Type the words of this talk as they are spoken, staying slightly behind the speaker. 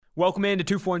Welcome into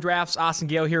 2-for-1 Drafts. Austin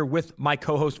Gale here with my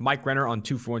co-host Mike Renner on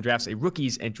 2-for-1 Drafts, a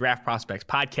rookies and draft prospects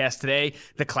podcast. Today,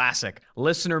 the classic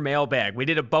listener mailbag. We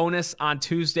did a bonus on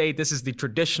Tuesday. This is the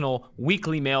traditional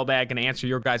weekly mailbag and answer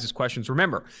your guys' questions.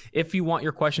 Remember, if you want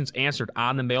your questions answered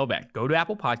on the mailbag, go to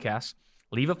Apple Podcasts,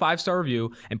 leave a 5-star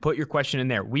review, and put your question in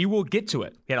there. We will get to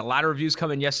it. We had a lot of reviews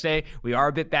come in yesterday. We are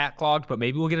a bit backlogged, but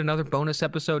maybe we'll get another bonus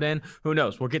episode in. Who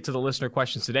knows? We'll get to the listener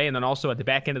questions today. And then also at the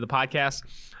back end of the podcast,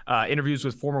 interviews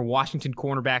with former Washington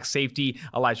cornerback safety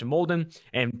Elijah Molden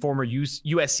and former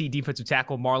USC defensive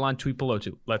tackle Marlon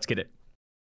Tuipulotu. Let's get it.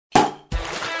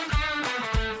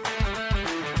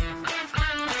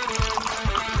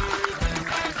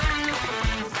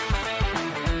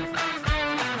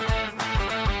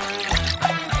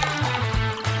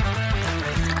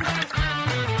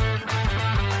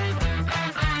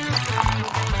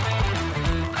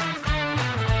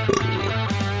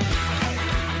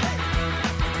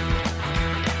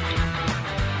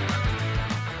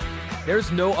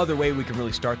 There's no other way we can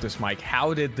really start this, Mike.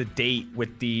 How did the date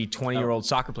with the 20-year-old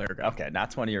soccer player go? Okay,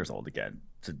 not 20 years old again,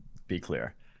 to be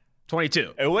clear.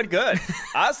 22. It went good.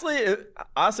 Honestly, it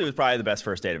was probably the best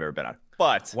first date I've ever been on.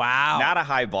 But wow, not a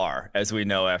high bar, as we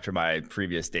know after my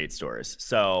previous date stories.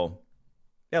 So,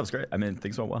 yeah, it was great. I mean,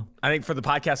 things went well. I think for the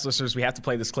podcast listeners, we have to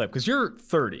play this clip because you're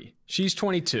 30. She's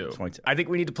 22. I think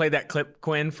we need to play that clip,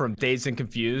 Quinn, from Dazed and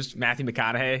Confused, Matthew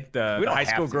McConaughey, the high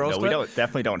school girls clip. We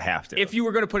definitely don't have to. If you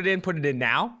were going to put it in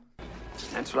now.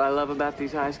 That's what I love about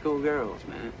these high school girls,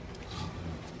 man.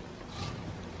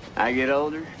 I get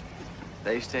older,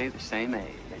 they stay the same age.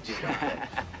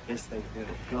 Yes, they do.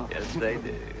 Yes, they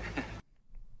do.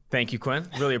 Thank you, Quinn.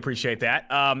 Really appreciate that.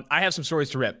 I have some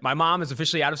stories to rip. My mom is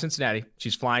officially out of Cincinnati.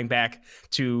 She's flying back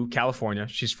to California.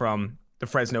 She's from the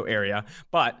Fresno area.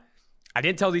 But I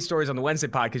didn't tell these stories on the Wednesday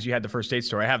pod because you had the first date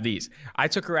story. I have these. I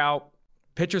took her out,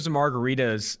 pictures of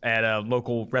margaritas at a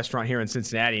local restaurant here in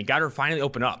Cincinnati, and got her to finally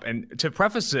open up. And to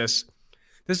preface this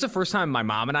is the first time my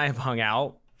mom and I have hung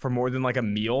out for more than like a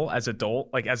meal as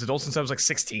adults since I was like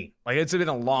 16. Like it's been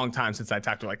a long time since I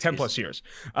talked to her, like 10 plus years.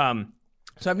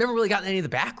 So I've never really gotten any of the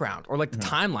background or like the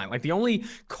timeline. Like the only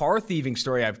car thieving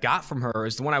story I've got from her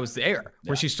is the one I was there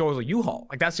where she stole a U-Haul.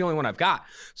 Like that's the only one I've got.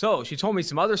 So she told me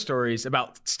some other stories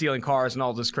about stealing cars and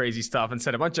all this crazy stuff and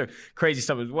said a bunch of crazy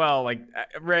stuff as well, like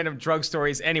random drug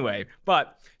stories anyway.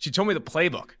 But she told me the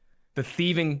playbook, the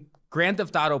thieving Grand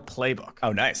Theft Auto playbook.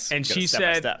 Oh, nice. And she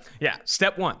said,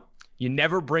 step one. You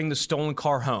never bring the stolen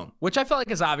car home, which I felt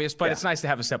like is obvious, but it's nice to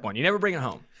have a step one. You never bring it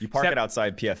home. You park it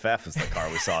outside PFF is the car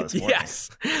we saw this morning. Yes.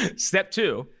 Step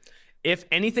two, if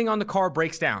anything on the car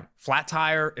breaks down, flat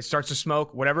tire, it starts to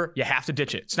smoke, whatever, you have to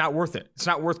ditch it. It's not worth it. It's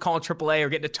not worth calling AAA or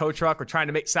getting a tow truck or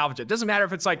trying to salvage it. It doesn't matter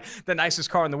if it's like the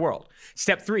nicest car in the world.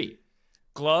 Step three,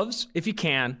 gloves if you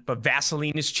can, but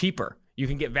Vaseline is cheaper. You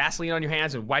can get Vaseline on your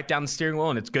hands and wipe down the steering wheel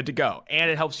and it's good to go.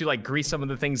 And it helps you like grease some of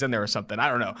the things in there or something. I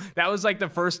don't know. That was like the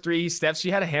first 3 steps.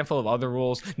 She had a handful of other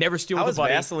rules. Never steal with a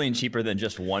buddy. How is Vaseline cheaper than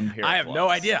just one pair of I have no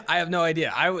idea.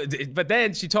 But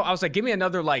then I was like, give me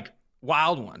another like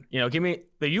wild one. You know, give me,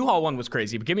 the U-Haul one was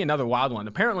crazy, but give me another wild one.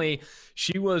 Apparently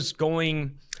she was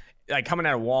coming out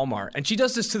of Walmart. And she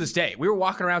does this to this day. We were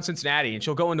walking around Cincinnati and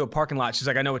she'll go into a parking lot. She's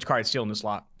like, I know which car I'd steal in this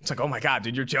lot. It's like, oh my God,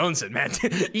 dude, you're jonesing, man.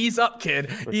 Ease up,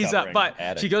 kid. Ease up.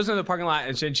 But she goes into the parking lot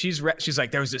and she's like,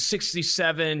 there was a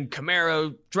 67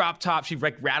 Camaro drop top. She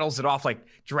like rattles it off like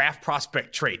draft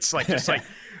prospect traits. Like just like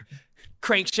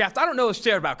crankshaft. I don't know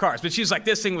shit about cars, but she's like,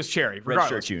 this thing was cherry. Red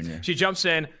Shirt Junior. She jumps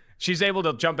in. She's able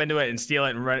to jump into it and steal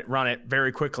it and run it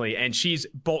very quickly. And she's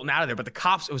bolting out of there. But the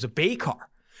cops, it was a Bay car.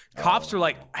 Cops were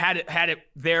like, had it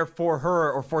there for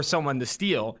her or for someone to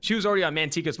steal. She was already on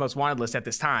Manteca's most wanted list at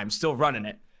this time, still running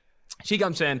it. She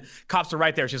comes in, cops are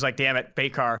right there. She's like, damn it, Bay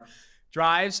car.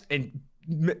 Drives and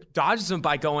dodges them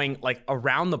by going like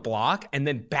around the block and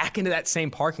then back into that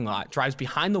same parking lot, drives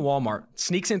behind the Walmart,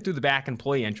 sneaks in through the back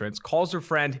employee entrance, calls her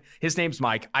friend. His name's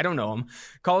Mike. I don't know him.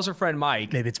 Calls her friend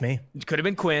Mike. Maybe it's me. It could have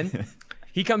been Quinn.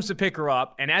 He comes to pick her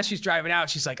up, and as she's driving out,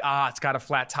 she's like, it's got a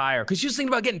flat tire. Because she was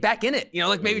thinking about getting back in it, you know,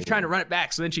 like maybe trying to run it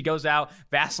back. So then she goes out,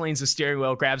 Vaseline's the steering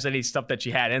wheel, grabs any stuff that she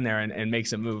had in there and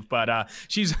makes it move. But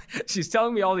she's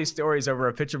telling me all these stories over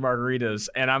a pitcher of margaritas,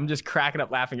 and I'm just cracking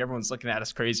up laughing. Everyone's looking at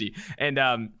us crazy. And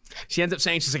she ends up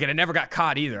saying, she's like, and I never got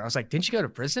caught either. I was like, didn't you go to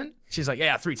prison? She's like,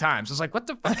 yeah, 3 times. I was like, what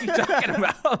the fuck are you talking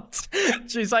about?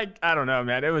 She's like, I don't know,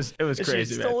 man. It was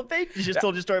crazy, man. She just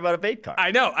told your story about a bait car.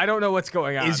 I know. I don't know what's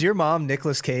going on. Is your mom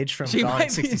Nicolas Cage from Gone in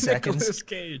 60 Seconds? Nicolas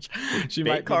Cage. She Bait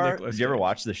might Car. be Nicolas Did you ever Cage.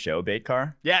 watch the show Bait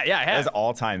Car? Yeah, I have. That is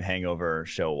all-time hangover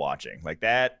show watching. Like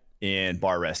that in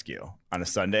Bar Rescue. on a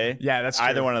Sunday. Yeah, that's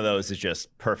either true. one of those is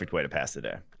just perfect way to pass the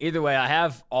day. Either way, I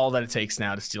have all that it takes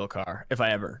now to steal a car if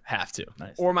I ever have to.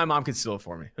 Nice. Or my mom could steal it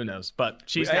for me. Who knows? But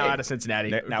she's now out of Cincinnati.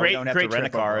 Now we don't have to rent a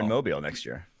car in Mobile next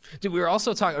year. Dude, we were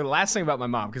also talking. The last thing about my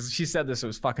mom, because she said this, it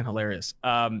was fucking hilarious.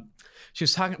 She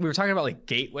was talking. We were talking about like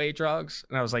gateway drugs,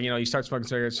 and I was like, you start smoking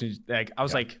cigarettes. And I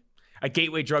was like, a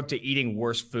gateway drug to eating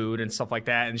worse food and stuff like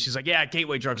that. And she's like, yeah,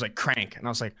 gateway drugs like crank. And I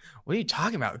was like, what are you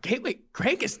talking about?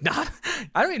 Crank is not.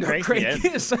 I don't even know what crank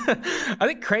is. I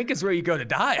think crank is where you go to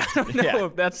die. I don't know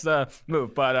if that's the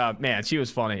move. But man, she was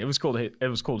funny. It was cool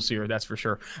to see her. That's for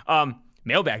sure.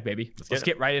 Mailbag, baby. Let's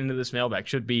get right into this mailbag.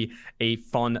 Should be a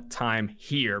fun time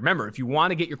here. Remember, if you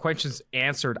want to get your questions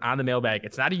answered on the mailbag,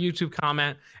 it's not a YouTube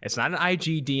comment. It's not an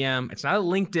IG DM. It's not a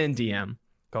LinkedIn DM.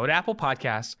 Go to Apple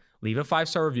Podcasts, leave a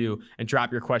 5-star review, and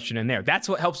drop your question in there. That's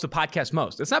what helps the podcast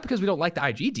most. It's not because we don't like the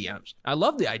IG DMs. I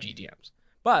love the IG DMs.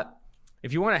 But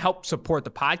if you want to help support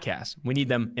the podcast, we need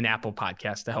them in Apple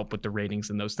Podcasts to help with the ratings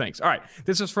and those things. All right.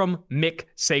 This is from Mick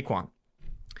Saquon.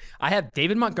 I have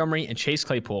David Montgomery and Chase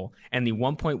Claypool and the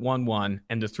 1.11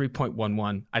 and the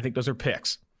 3.11. I think those are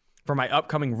picks for my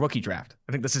upcoming rookie draft.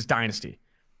 I think this is dynasty.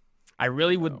 I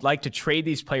really would like to trade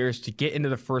these players to get into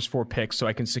the first 4 picks so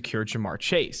I can secure Jamar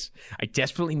Chase. I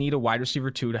desperately need a wide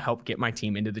receiver 2 to help get my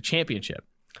team into the championship.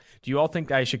 Do you all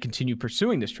think I should continue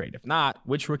pursuing this trade? If not,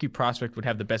 which rookie prospect would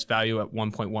have the best value at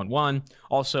 1.11?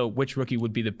 Also, which rookie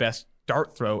would be the best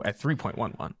dart throw at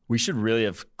 3.11? We should really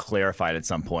have clarified at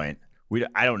some point.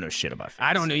 I don't know shit about fantasy.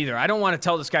 I don't know either. I don't want to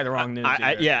tell this guy the wrong news.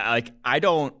 I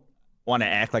don't want to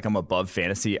act like I'm above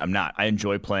fantasy. I'm not. I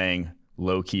enjoy playing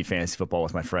low-key fantasy football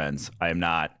with my friends. I am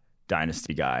not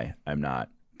dynasty guy. I'm not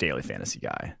daily fantasy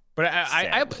guy. But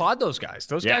I applaud those guys.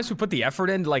 Those guys who put the effort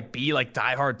in to be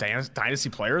diehard dynasty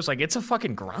players. It's a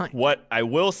fucking grind. What I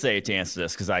will say to answer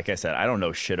this, because like I said, I don't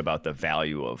know shit about the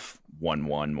value of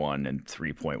 1.11 and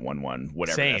 3.11,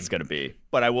 whatever that's going to be.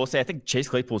 But I will say I think Chase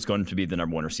Claypool is going to be the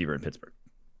number 1 receiver in Pittsburgh.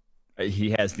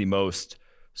 He has the most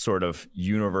sort of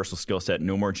universal skill set.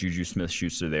 No more Juju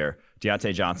Smith-Schuster there.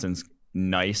 Deontay Johnson's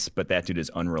nice, but that dude is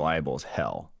unreliable as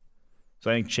hell.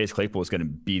 So I think Chase Claypool is going to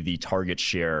be the target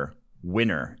share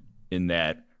winner in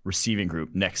that receiving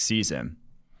group next season.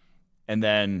 And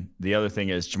then the other thing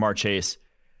is Jamar Chase,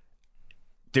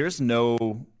 there's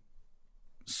no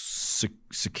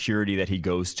security that he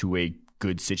goes to a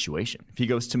good situation. If he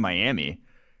goes to Miami,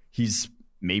 he's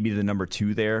maybe the number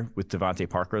 2 there with Devontae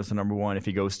Parker as the number 1. If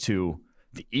he goes to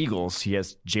the Eagles, he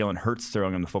has Jalen Hurts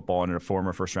throwing him the football and a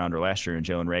former first rounder last year and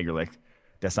Jalen Reagor.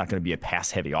 That's not going to be a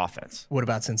pass-heavy offense. What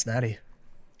about Cincinnati?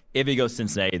 If he goes to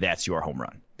Cincinnati, that's your home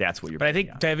run. That's what you're. But I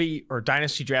think Devy or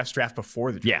dynasty draft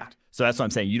before the draft. Yeah. So that's what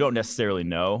I'm saying. You don't necessarily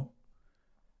know.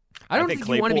 I don't think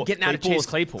you want to be getting out of Chase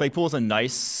Claypool. Claypool's a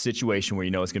nice situation where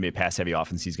you know it's going to be a pass-heavy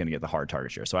offense. He's going to get the hard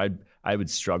target share. So I would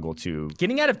struggle to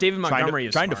getting out of David Montgomery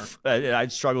is smart.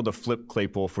 I'd struggle to flip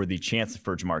Claypool for the chance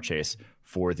for Jamar Chase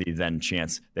for the then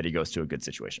chance that he goes to a good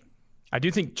situation. I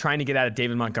do think trying to get out of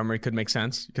David Montgomery could make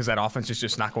sense because that offense is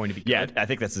just not going to be good. Yeah, I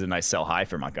think that's a nice sell high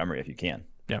for Montgomery if you can.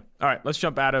 Yeah. All right, let's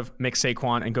jump out of Mick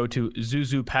Saquon and go to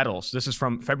Zuzu Pedals. This is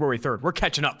from February 3rd. We're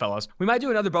catching up, fellas. We might do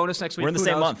another bonus next week. We're in the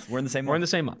same month. We're in the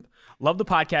same month. Love the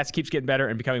podcast. Keeps getting better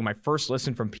and becoming my first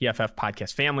listen from PFF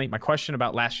podcast family. My question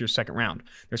about last year's second round.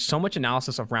 There's so much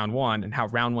analysis of round 1 and how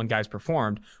round 1 guys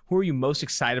performed. Who are you most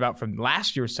excited about from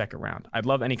last year's second round? I'd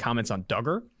love any comments on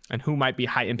Duggar and who might be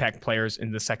high impact players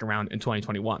in the second round in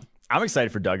 2021. I'm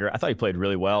excited for Duggar. I thought he played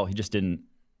really well. He just didn't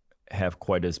have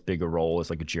quite as big a role as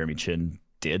like a Jeremy Chin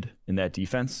did in that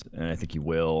defense, and I think he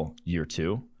will year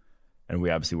 2. And we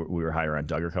were higher on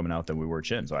Duggar coming out than we were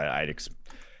Chin, so I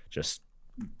just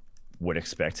would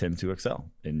expect him to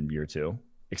excel in year 2.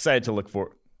 Excited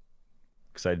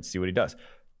to see what he does.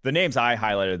 The names I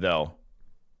highlighted though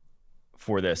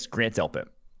for this: Grant Delpit,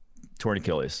 torn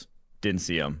Achilles, didn't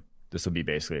see him. This will be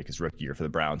basically like his rookie year for the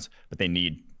Browns, but they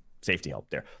need safety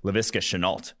help there. Laviska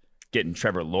Shenault, getting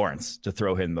Trevor Lawrence to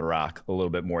throw him the rock a little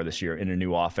bit more this year in a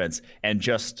new offense, and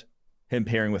just him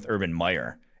pairing with Urban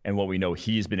Meyer and what we know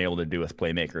he's been able to do with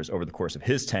playmakers over the course of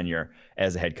his tenure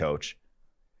as a head coach.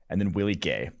 And then Willie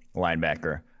Gay,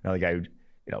 linebacker, another guy who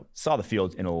saw the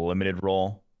field in a limited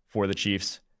role for the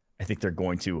Chiefs. I think they're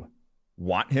going to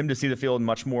want him to see the field in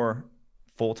much more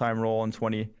full-time role in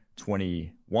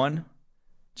 2021.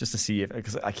 Just to see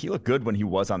because he looked good when he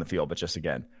was on the field, but just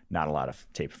again, not a lot of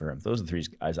tape for him. Those are the 3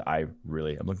 guys I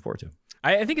really am looking forward to.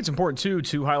 I think it's important too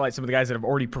to highlight some of the guys that have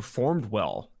already performed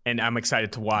well and I'm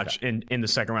excited to watch in the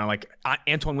second round. Like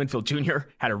Antoine Winfield Jr.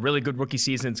 had a really good rookie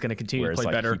season. It's going to continue to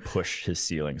play better. He pushed his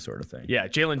ceiling sort of thing. Yeah,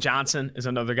 Jalen Johnson is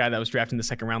another guy that was drafted in the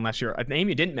second round last year. A name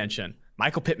you didn't mention,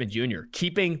 Michael Pittman Jr.,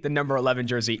 keeping the number 11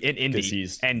 jersey in Indy.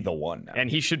 He's the one now. And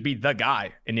he should be the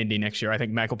guy in Indy next year. I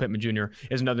think Michael Pittman Jr.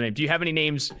 is another name. Do you have any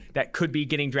names that could be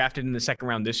getting drafted in the second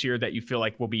round this year that you feel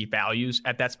like will be values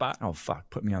at that spot? Oh, fuck.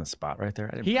 Put me on the spot right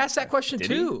there. He asked that question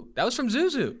too. That was from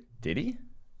Zuzu. Did he?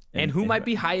 And who might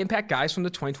be high impact guys from the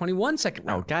 2021 second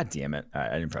round? Oh, God damn it.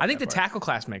 I think the tackle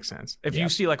class makes sense. If you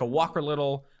see like a Walker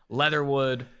Little,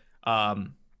 Leatherwood,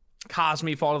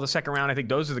 Cosme fall to the second round, I think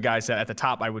those are the guys that at the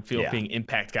top I would feel being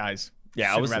impact guys.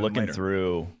 Yeah, I was looking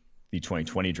through the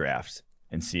 2020 draft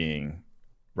and seeing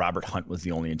Robert Hunt was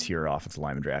the only interior offensive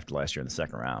lineman drafted last year in the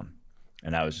second round.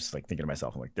 And I was just like thinking to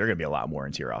myself, I'm like, there are going to be a lot more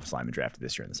interior offensive linemen drafted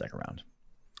this year in the second round.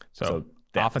 So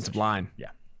offensive line. Yeah.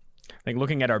 I think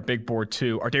looking at our big board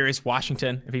too, Ardarius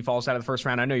Washington, if he falls out of the first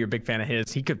round, I know you're a big fan of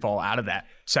his. He could fall out of that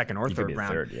second or third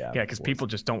round. Because people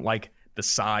just don't like the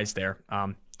size there.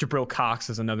 Jabril Cox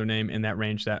is another name in that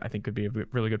range that I think could be a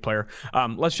really good player.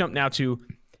 Let's jump now to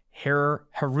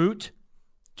Harut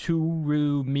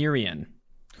Turumirian.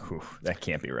 That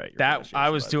can't be right. I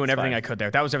was doing everything I could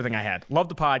there. That was everything I had. Love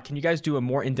the pod. Can you guys do a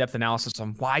more in-depth analysis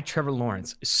on why Trevor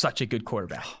Lawrence is such a good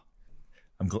quarterback?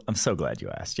 I'm so glad you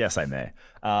asked. Yes, I may.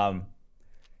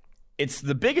 It's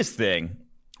the biggest thing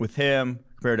with him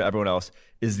compared to everyone else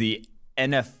is the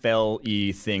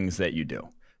NFL-y things that you do.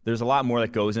 There's a lot more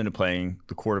that goes into playing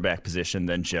the quarterback position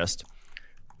than just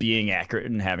being accurate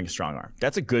and having a strong arm.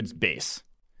 That's a good base.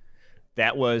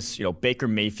 That was, Baker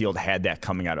Mayfield had that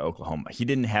coming out of Oklahoma. He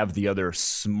didn't have the other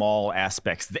small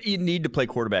aspects that you need to play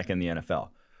quarterback in the NFL.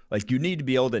 Like, you need to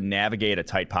be able to navigate a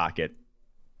tight pocket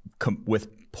with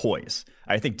poise.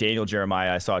 I think Daniel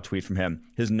Jeremiah, I saw a tweet from him,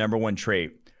 his number one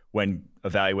trait when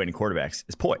evaluating quarterbacks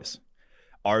is poise.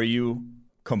 Are you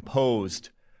composed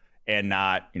and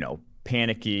not,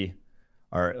 panicky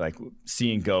or like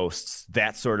seeing ghosts,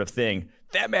 that sort of thing?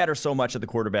 That matters so much at the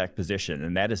quarterback position,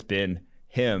 and that has been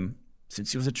him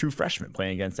since he was a true freshman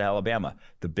playing against Alabama.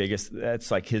 That's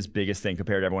like his biggest thing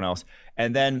compared to everyone else.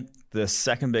 And then the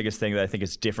second biggest thing that I think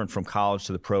is different from college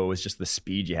to the pro is just the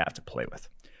speed you have to play with.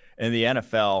 In the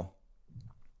NFL,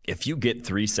 if you get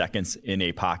 3 seconds in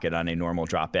a pocket on a normal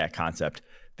drop back concept,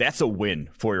 that's a win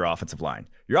for your offensive line.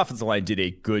 Your offensive line did a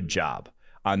good job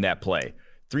on that play.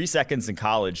 3 seconds in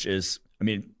college is,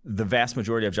 the vast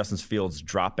majority of Justin Fields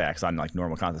dropbacks on like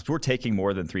normal concepts, we're taking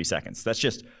more than 3 seconds. That's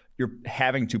just, you're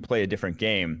having to play a different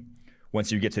game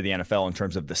once you get to the NFL in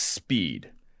terms of the speed.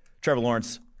 Trevor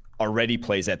Lawrence already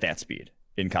plays at that speed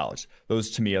in college. Those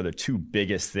to me are the two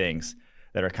biggest things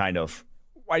that are kind of,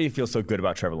 why do you feel so good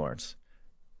about Trevor Lawrence?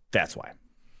 That's why.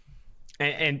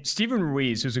 And Steven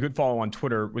Ruiz, who's a good follow on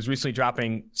Twitter, was recently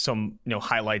dropping some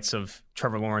highlights of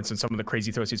Trevor Lawrence and some of the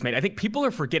crazy throws he's made. I think people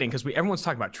are forgetting, because everyone's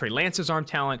talking about Trey Lance's arm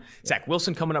talent, Zach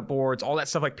Wilson coming up boards, all that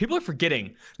stuff. Like, people are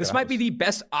forgetting this might be the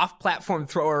best off-platform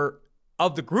thrower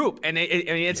of the group. And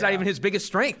it's not even his biggest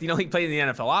strength. He played in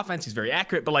the NFL offense. He's very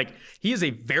accurate, but he is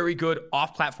a very good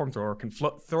off-platform thrower, can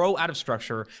throw out of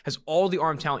structure, has all the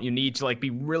arm talent you need to be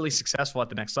really successful at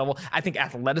the next level. I think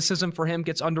athleticism for him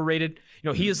gets underrated.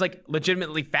 He is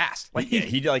legitimately fast.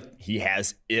 He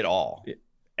has it all.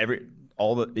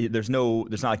 There's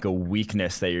not like a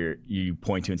weakness that you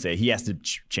point to and say he has to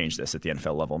change this at the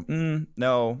NFL level.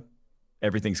 No,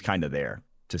 everything's kind of there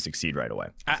to succeed right away.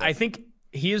 I think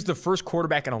he is the first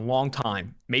quarterback in a long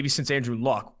time, maybe since Andrew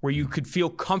Luck, where you could feel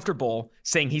comfortable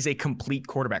saying he's a complete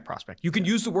quarterback prospect. You can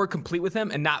use the word complete with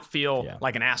him and not feel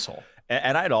like an asshole.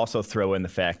 And I'd also throw in the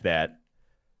fact that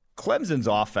Clemson's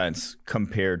offense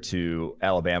compared to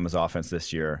Alabama's offense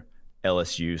this year,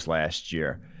 LSU's last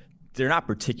year, they're not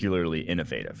particularly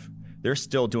innovative. They're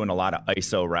still doing a lot of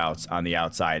ISO routes on the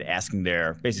outside,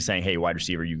 basically saying, hey, wide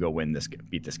receiver, you go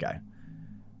beat this guy.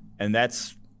 And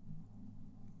that's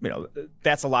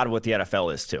a lot of what the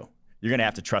NFL is too. You're going to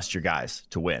have to trust your guys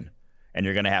to win, and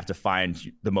you're going to have to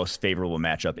find the most favorable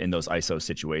matchup in those ISO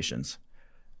situations.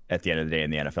 At the end of the day in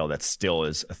the NFL, that still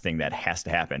is a thing that has to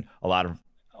happen. A lot of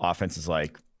offenses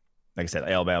like I said,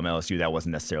 Alabama, LSU, that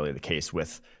wasn't necessarily the case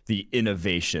with the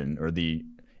innovation or the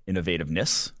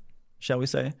innovativeness, shall we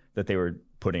say, that they were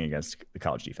putting against the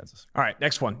college defenses. All right,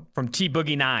 next one from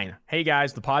T-Boogie9. Hey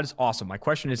guys, the pod is awesome. My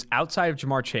question is, outside of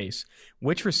Jamar Chase,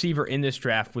 which receiver in this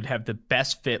draft would have the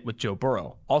best fit with Joe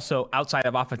Burrow? Also, outside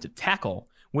of offensive tackle,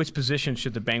 which position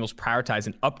should the Bengals prioritize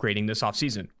in upgrading this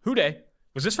offseason? Houday,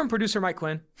 was this from producer Mike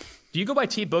Quinn? Do you go by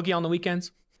T-Boogie on the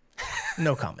weekends?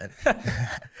 No comment.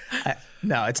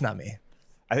 No, it's not me.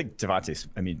 I think Devontae's,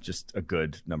 just a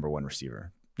good number one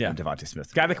receiver. Yeah. Devontae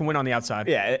Smith. Guy that can win on the outside.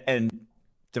 Yeah, and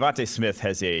Devontae Smith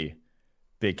has a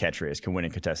big catchphrase, can win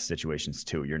in contested situations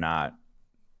too. You're not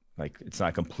it's not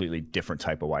a completely different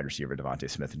type of wide receiver, Devontae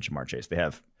Smith and Jamar Chase. They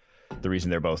have the reason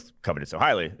they're both coveted so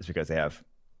highly is because they have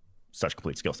such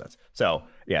complete skill sets. So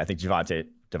yeah, I think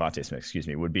Devontae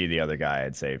Smith, would be the other guy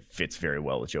I'd say fits very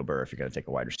well with Joe Burrow if you're going to take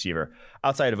a wide receiver.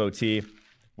 Outside of OT,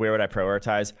 where would I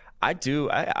prioritize?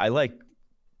 I like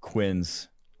Quinn's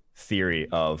theory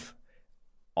of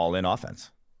all-in offense.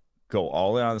 Go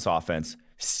all in on this offense,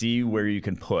 see where you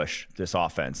can push this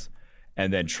offense,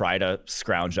 and then try to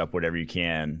scrounge up whatever you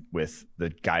can with the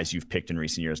guys you've picked in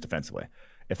recent years defensively.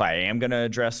 If I am going to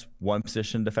address one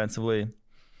position defensively,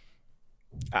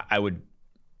 I would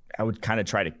kind of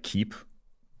try to keep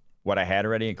what I had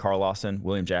already. Carl Lawson,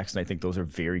 William Jackson, I think those are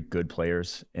very good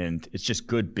players, and it's just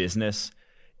good business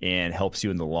and helps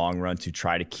you in the long run to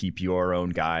try to keep your own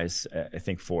guys. I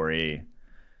think for a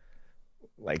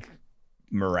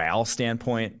morale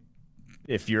standpoint,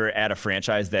 if you're at a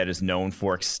franchise that is known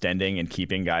for extending and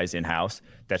keeping guys in-house,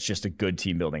 that's just a good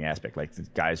team building aspect. The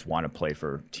guys want to play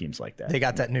for teams like that. They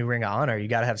got that new Ring of Honor. You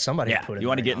got to have somebody put in. You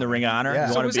want to get in the Ring of Honor? Yeah.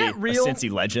 You want to be a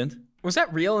Cincy legend? Was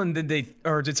that real? And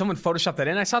did someone Photoshop that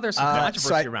in? I saw there's some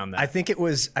controversy around that. I think it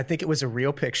was a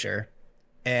real picture,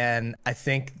 and I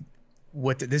think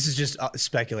this is just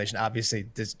speculation. Obviously,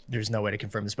 there's no way to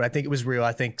confirm this, but I think it was real.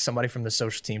 I think somebody from the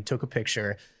social team took a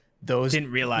picture. Those didn't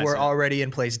realize were it. already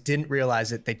in place, didn't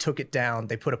realize it. They took it down.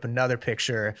 They put up another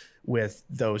picture with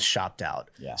those shopped out.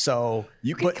 Yeah. So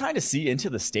you can kind of see into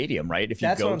the stadium, right? If you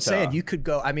that's go what I'm saying. You could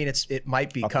go. I mean, it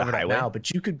might be covered up now, but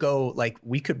you could go.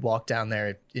 We could walk down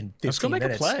there in 15 Let's go make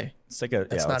minutes. a play. It's like a a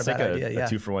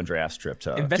 2-for-1 draft trip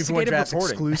to investigative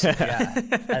reporting. Exclusive.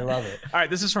 Yeah, I love it. All right,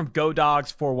 this is from Go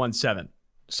Dogs 417.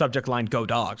 Subject line: Go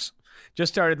Dogs.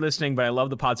 Just started listening, but I love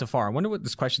the pod so far. I wonder what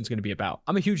this question is going to be about.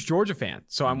 I'm a huge Georgia fan,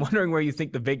 so I'm wondering where you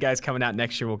think the big guys coming out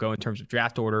next year will go in terms of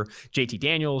draft order. JT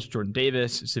Daniels, Jordan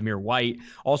Davis, Zamir White.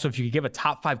 Also, if you could give a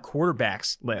top 5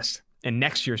 quarterbacks list in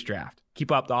next year's draft.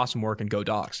 Keep up the awesome work and go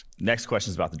Dogs. Next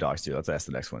question is about the Dogs, too. Let's ask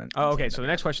the next one. Oh, okay. So the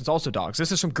next question is also Dogs.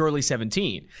 This is from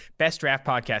Gurley17. Best draft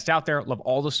podcast out there. Love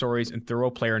all the stories and thorough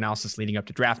player analysis leading up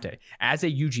to draft day. As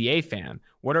a UGA fan,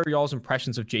 what are y'all's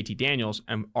impressions of JT Daniels?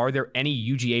 And are there any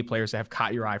UGA players that have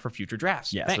caught your eye for future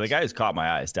drafts? Yeah, Thanks. so the guy who's caught my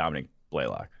eye is Dominic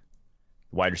Blaylock.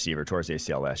 Wide receiver towards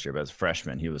ACL last year, but as a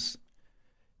freshman,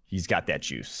 he's got that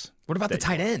juice. What about the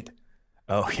tight end?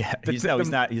 Oh, yeah. He's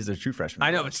not. He's a true freshman.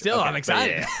 I know, but still, I'm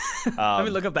excited. Yeah. Let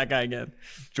me look up that guy again.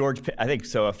 George, I think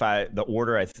so. If the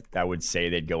order I would say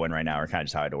they'd go in right now, or kind of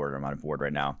just how I'd order them on a board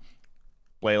right now.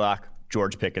 Blaylock,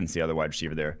 George Pickens, the other wide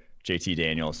receiver there, JT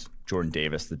Daniels, Jordan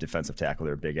Davis, the defensive tackle,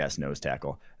 their big ass nose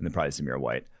tackle, and then probably Zamir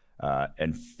White.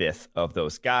 And fifth of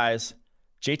those guys,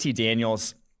 JT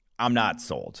Daniels, I'm not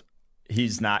sold.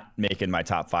 He's not making my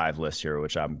top 5 list here,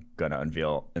 which I'm gonna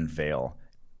unveil.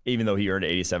 Even though he earned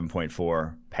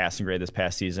 87.4 passing grade this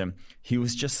past season, he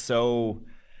was just so.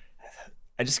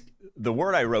 The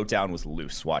word I wrote down was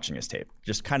loose watching his tape.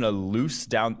 Just kind of loose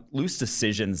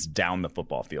decisions down the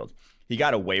football field. He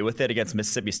got away with it against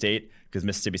Mississippi State because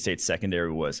Mississippi State's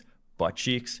secondary was butt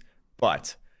cheeks.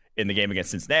 But in the game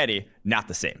against Cincinnati, not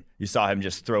the same. You saw him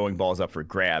just throwing balls up for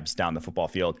grabs down the football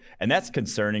field. And that's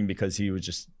concerning because he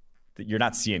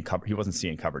wasn't seeing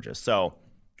coverages. So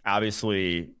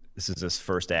obviously, this is his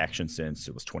first action since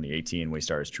it was 2018 when he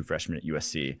started as true freshman at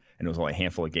USC, and it was only a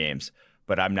handful of games.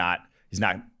 But he's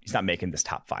not making this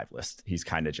top 5 list. He's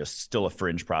kind of just still a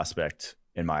fringe prospect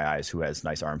in my eyes who has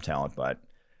nice arm talent, but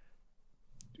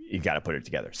you got to put it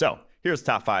together. So here's the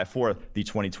top 5 for the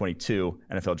 2022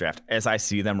 NFL draft. As I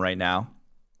see them right now,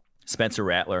 Spencer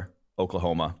Rattler,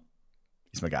 Oklahoma.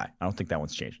 He's my guy. I don't think that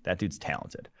one's changed. That dude's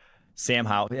talented. Sam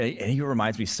Howell, and he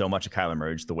reminds me so much of Kyler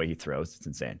Murray, the way he throws. It's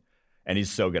insane. And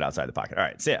he's so good outside the pocket. All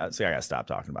right, so I got to stop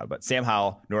talking about it. But Sam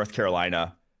Howell, North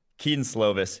Carolina, Keaton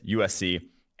Slovis, USC,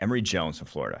 Emory Jones from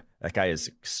Florida. That guy is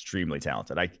extremely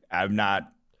talented. I'm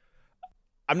not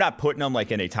putting him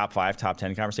in a top 5, top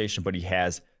 10 conversation, but he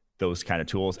has those kind of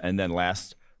tools. And then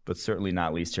last, but certainly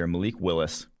not least here, Malik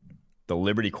Willis, the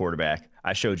Liberty quarterback.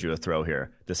 I showed you a throw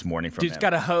here this morning from him. Dude's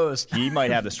got a hose. He might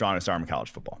have the strongest arm in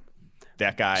college football.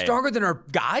 That guy. Stronger than our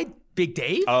guy, Big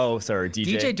Dave? Oh, sorry,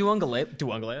 DJ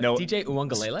Uiagalelei. No, DJ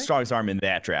Uiagalelei? Strongest arm in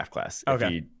that draft class. Okay.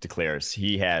 If he declares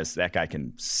that guy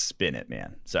can spin it,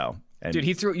 man. So, dude,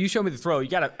 he threw. You showed me the throw.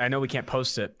 I know we can't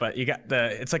post it, but you got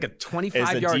it's like a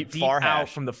 25-yard deep far out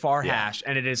hash from the far hash,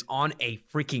 and it is on a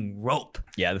freaking rope.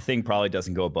 Yeah, the thing probably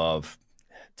doesn't go above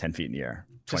 10 feet in the air,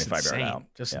 25 yard out.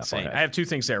 Just insane. I have 2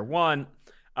 things there. One,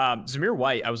 Zamir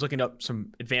White, I was looking up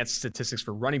some advanced statistics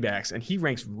for running backs, and he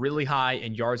ranks really high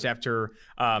in yards per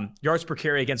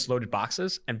carry against loaded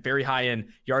boxes, and very high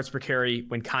in yards per carry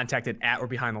when contacted at or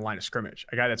behind the line of scrimmage.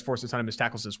 A guy that's forced a ton of missed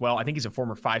tackles as well. I think he's a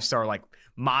former 5-star like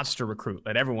monster recruit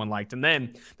that everyone liked. And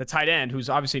then the tight end, who's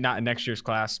obviously not in next year's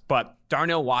class, but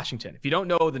Darnell Washington. If you don't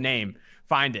know the name,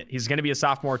 find it. He's going to be a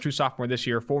sophomore, true sophomore this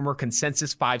year, former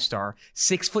consensus 5-star,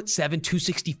 6'7",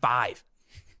 265.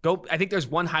 I think there's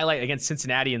one highlight against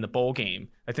Cincinnati in the bowl game.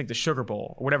 I think the Sugar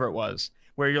Bowl or whatever it was,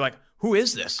 where you're like, who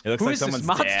is this? It looks like someone's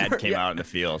dad came out in the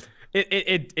field.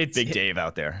 It's Big Dave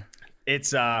out there.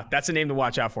 That's a name to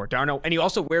watch out for. Darnell. And he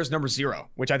also wears number 0,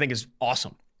 which I think is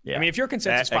awesome. Yeah. I mean, if you're a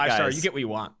consensus 5-star, you get what you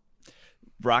want.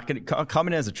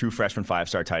 Coming as a true freshman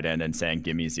 5-star tight end and saying,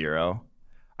 give me 0.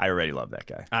 I already love that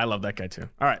guy. I love that guy too.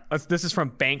 All right. This is from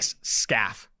Banks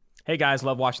Scaff. Hey guys,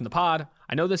 love watching the pod.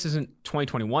 I know this isn't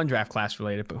 2021 draft class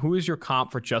related, but who is your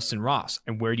comp for Justin Ross,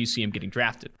 and where do you see him getting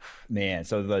drafted? Man,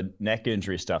 so the neck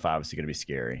injury stuff obviously going to be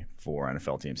scary for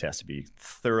NFL teams. Has to be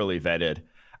thoroughly vetted.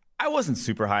 I wasn't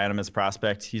super high on him as a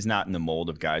prospect. He's not in the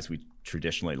mold of guys we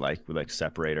traditionally like. We like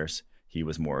separators. He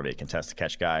was more of a contested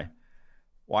catch guy.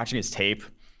 Watching his tape,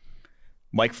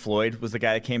 Mike Floyd was the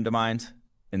guy that came to mind,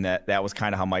 and that was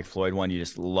kind of how Mike Floyd won. You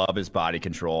just love his body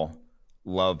control.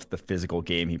 Love the physical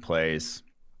game he plays,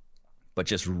 but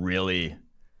just really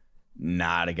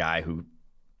not a guy who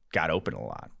got open a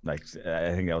lot. Like,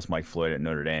 I think that was Mike Floyd at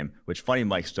Notre Dame, which funny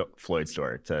Floyd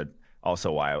story to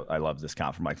also why I love this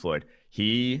comp for Mike Floyd.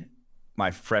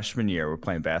 My freshman year, we're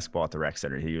playing basketball at the rec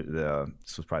center.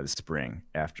 This was probably the spring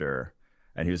after,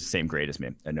 and he was the same grade as me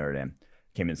at Notre Dame.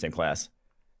 Came in the same class.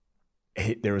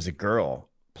 There was a girl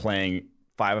playing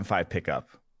 5-on-5 pickup,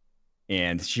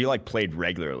 and she like played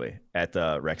regularly at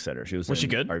the rec center. Was she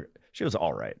good? She was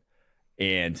all right.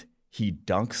 And he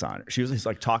dunks on her. She was just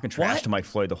like talking trash to Mike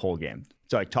Floyd the whole game.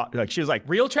 So she was like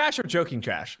real trash or joking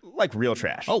trash? Like real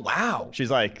trash. Oh wow.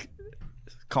 She's like,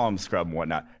 call him scrub and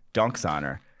whatnot. Dunks on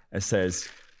her and says,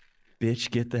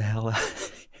 "Bitch, get the hell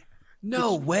out."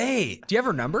 No way. Do you have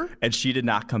her number? And she did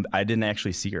not come. I didn't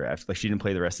actually see her after. Like, she didn't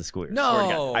play the rest of the school year.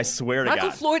 No. I swear to God.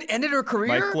 Michael Floyd ended her career?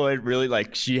 Mike Floyd really,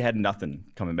 like, she had nothing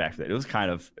coming back for that. It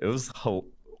was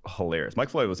hilarious. Mike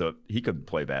Floyd he could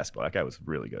play basketball. That guy was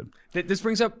really good. This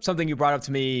brings up something you brought up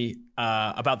to me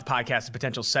about the podcast, a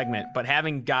potential segment, but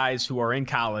having guys who are in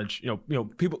college,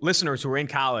 listeners who are in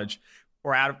college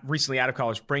or recently out of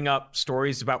college, bring up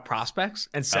stories about prospects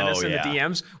and send us in the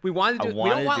DMs. We wanted to do it. We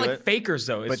don't want like fakers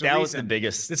though. But that was the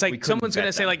biggest. It's like someone's going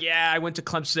to say like, yeah, I went to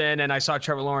Clemson and I saw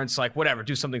Trevor Lawrence, like whatever,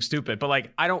 do something stupid. But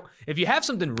like, if you have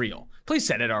something real, please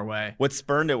send it our way. What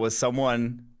spurned it was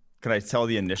someone, can I tell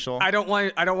the initial? I don't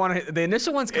want to, the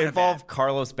initial one's kind of involved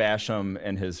Carlos Basham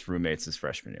and his roommates his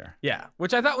freshman year. Yeah,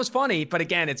 which I thought was funny, but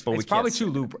again, it's probably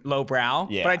too lowbrow.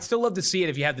 Yeah. But I'd still love to see it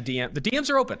if you have the DM. The DMs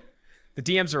are open. The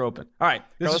DMs are open. All right.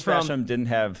 Carlos Basham didn't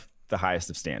have the highest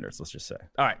of standards, let's just say.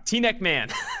 All right. T-Neck Man.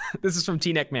 This is from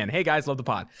T-Neck Man. Hey, guys, love the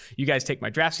pod. You guys take my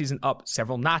draft season up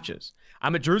several notches.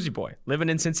 I'm a Jersey boy living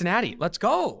in Cincinnati. Let's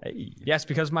go. Hey. Yes,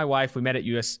 because of my wife, we met at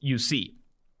UC.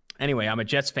 Anyway, I'm a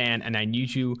Jets fan, and I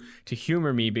need you to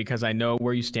humor me because I know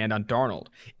where you stand on Darnold.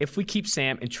 If we keep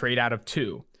Sam and trade out of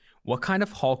 2, what kind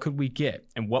of haul could we get,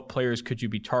 and what players could you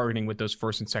be targeting with those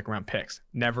first and second round picks?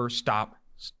 Never stop,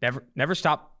 never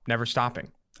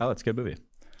stopping. Oh, that's a good movie.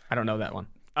 I don't know that one.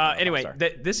 Anyway,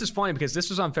 this is funny because this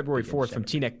was on February 4th from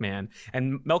T-Neck Man,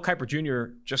 and Mel Kiper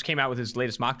Jr. just came out with his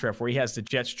latest mock draft where he has the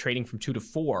Jets trading from 2 to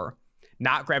 4,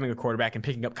 not grabbing a quarterback and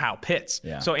picking up Kyle Pitts.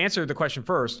 Yeah. So answer the question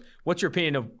first. What's your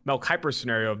opinion of Mel Kiper's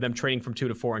scenario of them trading from 2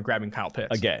 to 4 and grabbing Kyle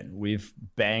Pitts? Again, we've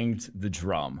banged the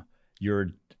drum.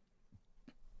 It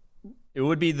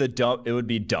would be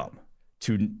dumb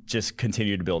to just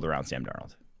continue to build around Sam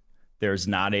Darnold. There's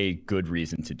not a good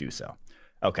reason to do so.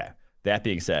 Okay. That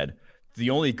being said,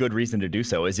 the only good reason to do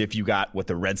so is if you got what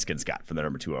the Redskins got for the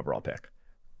number 2 overall pick.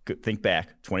 Think back,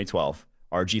 2012,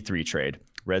 RG3 trade.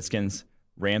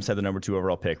 Rams had the number 2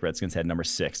 overall pick. Redskins had number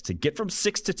 6. To get from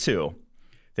 6 to 2,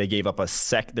 they gave up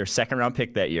their second round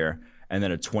pick that year, and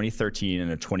then a 2013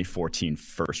 and a 2014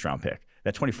 first round pick.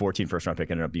 That 2014 first round pick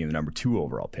ended up being the number 2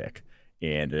 overall pick,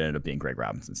 and it ended up being Greg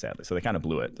Robinson, sadly. So they kind of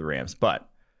blew it, the Rams. But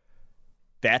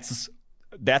that's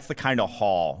the kind of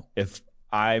haul if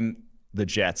I'm the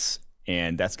Jets,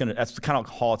 and that's the kind of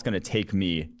haul it's going to take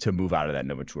me to move out of that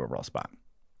number 2 overall spot.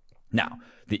 Now,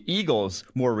 the Eagles,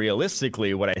 more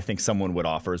realistically, what I think someone would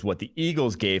offer is what the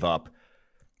Eagles gave up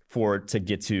to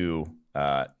get to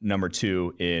number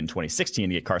 2 in 2016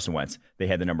 to get Carson Wentz. They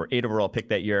had the number 8 overall pick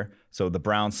that year, so the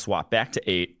Browns swapped back to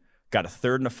 8, got a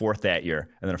 3rd and a 4th that year,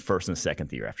 and then a 1st and a 2nd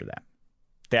the year after that.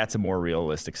 That's a more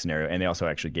realistic scenario, and they also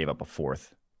actually gave up a 4th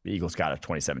the Eagles got a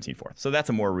 2017 fourth. So that's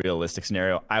a more realistic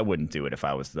scenario. I wouldn't do it if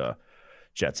I was the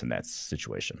Jets in that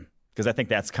situation, because I think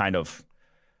that's kind of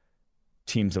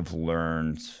teams have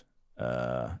learned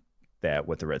that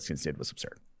what the Redskins did was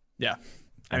absurd. Yeah.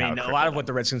 I mean, a lot of what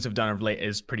the Redskins have done of late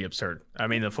is pretty absurd. I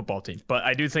mean, the football team. But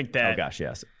I do think that... Oh, gosh,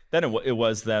 yes. Then it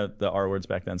was the R words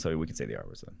back then, so we can say the R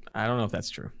words then. I don't know if that's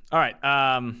true. All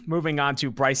right, moving on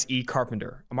to Bryce E.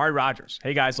 Carpenter. Amari Rodgers.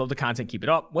 Hey, guys, love the content. Keep it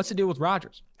up. What's the deal with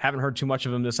Rodgers? Haven't heard too much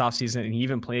of him this offseason, and he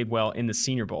even played well in the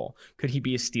Senior Bowl. Could he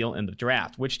be a steal in the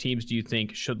draft? Which teams do you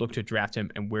think should look to draft him,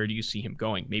 and where do you see him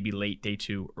going? Maybe late day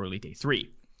 2, early day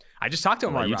 3. I just talked to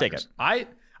Amari Rodgers.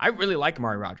 I really like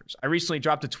Amari Rodgers. I recently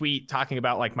dropped a tweet talking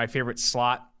about like my favorite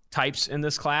slot types in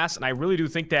this class, and I really do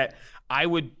think that I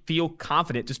would feel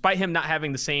confident, despite him not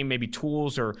having the same maybe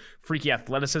tools or freaky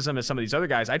athleticism as some of these other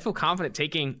guys. I'd feel confident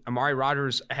taking Amari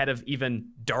Rodgers ahead of even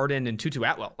Darden and Tutu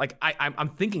Atwell. Like I'm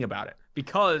thinking about it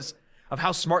because of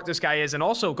how smart this guy is, and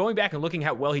also going back and looking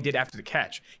how well he did after the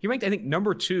catch. He ranked, I think,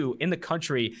 number 2 in the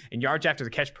country in yards after the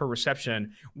catch per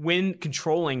reception when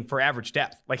controlling for average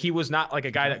depth. Like, he was not like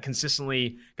a guy that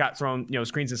consistently got thrown,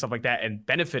 screens and stuff like that and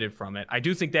benefited from it. I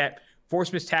do think that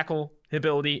force missed tackle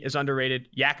ability is underrated,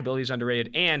 yak ability is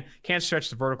underrated, and can't stretch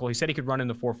the vertical. He said he could run in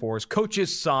the 4.4s.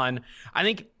 Coach's son. I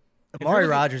think Amari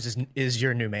Rodgers is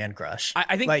your new man crush.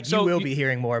 I think like, you will be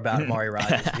hearing more about Amari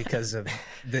Rodgers because of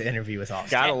the interview with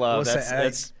Austin. Gotta love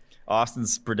that's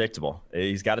Austin's predictable.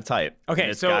 He's got a type. Okay,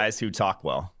 it's guys who talk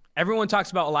well. Everyone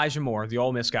talks about Elijah Moore, the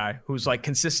Ole Miss guy, who's like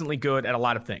consistently good at a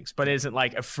lot of things, but isn't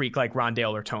like a freak like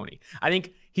Rondale or Tony. I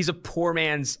think he's a poor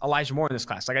man's Elijah Moore in this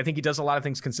class. Like, I think he does a lot of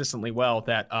things consistently well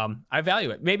that I value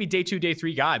it. Maybe day 2, day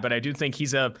 3 guy, but I do think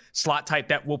he's a slot type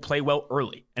that will play well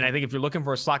early. And I think if you're looking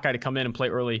for a slot guy to come in and play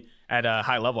early at a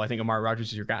high level, I think Amari Rodgers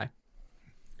is your guy.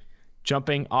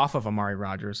 Jumping off of Amari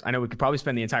Rodgers, I know we could probably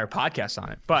spend the entire podcast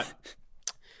on it, but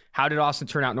how did Austin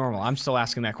turn out normal? I'm still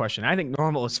asking that question. I think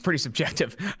normal is pretty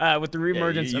subjective. With the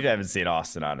reemergence, you haven't seen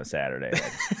Austin on a Saturday.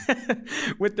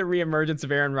 With the reemergence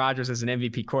of Aaron Rodgers as an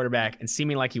MVP quarterback and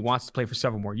seeming like he wants to play for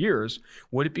several more years,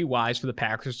 would it be wise for the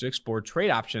Packers to explore trade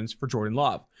options for Jordan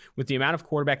Love? With the amount of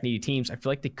quarterback needy teams, I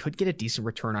feel like they could get a decent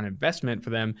return on investment for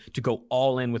them to go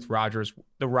all in with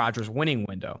the Rodgers winning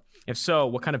window. If so,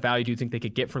 what kind of value do you think they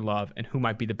could get for Love, and who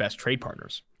might be the best trade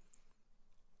partners?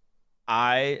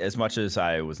 As much as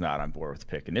I was not on board with the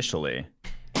pick initially,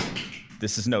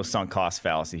 this is no sunk cost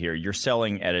fallacy here. You're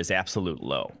selling at his absolute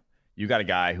low. You got a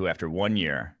guy who, after 1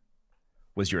 year,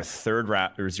 was your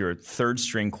third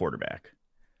string quarterback.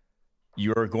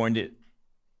 You're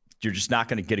just not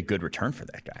going to get a good return for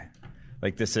that guy.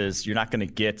 Like, you're not going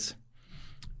to get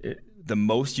the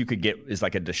most you could get is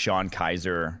like a Deshaun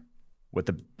Kaiser. What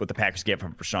the Packers get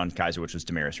from Deshaun Kaiser, which was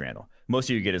Damaris Randall. Most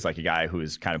of you get is like a guy who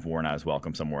is kind of worn out his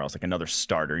welcome somewhere else, like another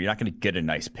starter. You're not going to get a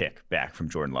nice pick back from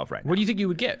Jordan Love right now. What do you think you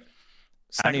would get?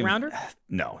 Second rounder?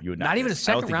 No, you would not. Not even a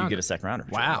second rounder? I don't think you get a second rounder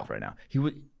from Jordan Love right now. He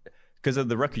would, because of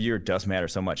the rookie year does matter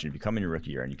so much. And if you come in your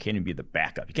rookie year and you can't even be the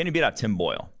backup, you can't even beat out Tim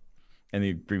Boyle in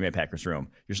the Green Bay Packers room,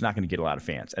 you're just not going to get a lot of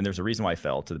fans. And there's a reason why I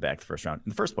fell to the back of the first round in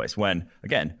the first place. When,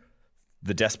 again,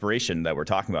 the desperation that we're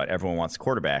talking about, everyone wants a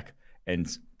quarterback, and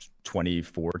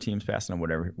 24 teams passing on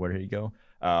where did he go?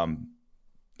 I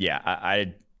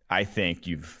think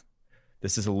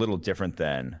this is a little different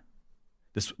than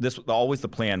this. Always the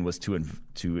plan was to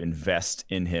invest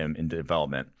in him in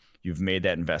development. You've made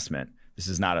that investment. This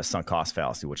is not a sunk cost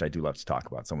fallacy, which I do love to talk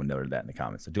about. Someone noted that in the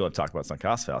comments. I do love to talk about sunk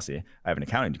cost fallacy. I have an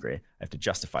accounting degree. I have to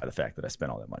justify the fact that I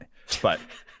spent all that money, but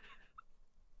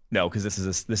no, because this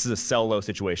is a sell low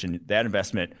situation. That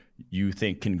investment you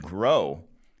think can grow.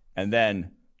 And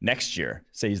then next year,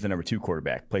 say he's the number 2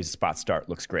 quarterback, plays a spot start,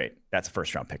 looks great. That's a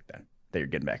first round pick then that you're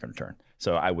getting back in return.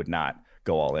 So I would not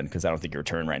go all in because I don't think your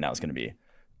return right now is going to be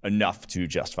enough to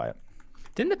justify it.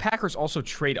 Didn't the Packers also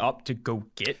trade up to go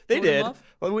get They Jordan did. Love?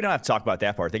 Well, we don't have to talk about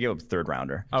that part. They gave up a third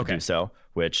rounder to do so,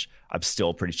 which I'm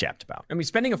still pretty chapped about. I mean,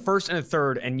 spending a first and a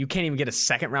third and you can't even get a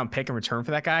second round pick in return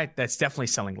for that guy, that's definitely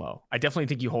selling low. I definitely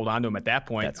think you hold on to him at that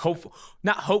point.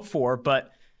 Not hope for,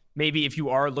 but maybe if you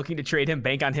are looking to trade him,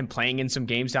 bank on him playing in some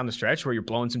games down the stretch where you're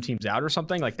blowing some teams out or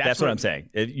something. Like that's what I'm saying.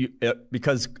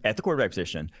 Because at the quarterback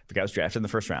position, if the guy was drafted in the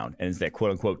first round and is that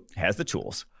quote unquote has the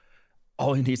tools,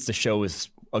 all he needs to show is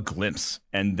a glimpse,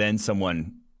 and then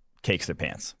someone cakes their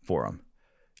pants for him.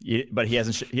 But he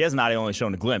has not only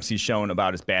shown a glimpse, he's shown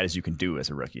about as bad as you can do as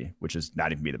a rookie, which is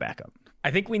not even be the backup.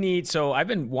 I think we need. So I've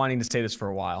been wanting to say this for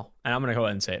a while, and I'm going to go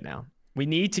ahead and say it now. We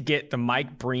need to get the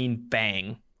Mike Breen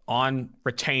bang on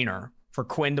retainer for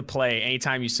Quinn to play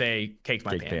anytime you say "cake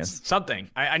my Cake pants." pants. Something.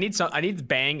 I need the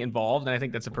bang involved, and I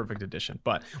think that's a perfect addition.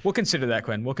 But we'll consider that,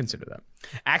 Quinn. We'll consider that.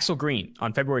 Axel Green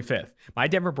on February 5th. My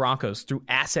Denver Broncos threw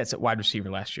assets at wide receiver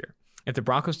last year. If the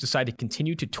Broncos decide to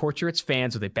continue to torture its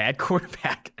fans with a bad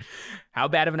quarterback, how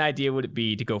bad of an idea would it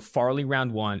be to go Farley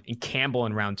round 1 and Campbell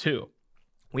in round 2?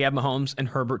 We have Mahomes and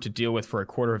Herbert to deal with for a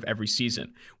quarter of every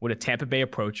season. Would a Tampa Bay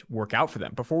approach work out for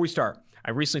them? Before we start,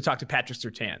 I recently talked to Patrick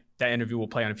Surtain. That interview will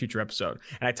play on a future episode.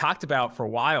 And I talked about, for a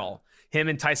while, him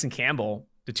and Tyson Campbell,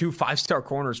 the 2 5-star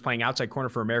corners playing outside corner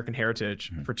for American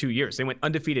Heritage for 2 years. They went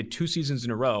undefeated 2 seasons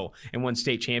in a row and won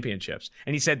state championships.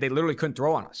 And he said they literally couldn't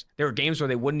throw on us. There were games where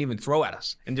they wouldn't even throw at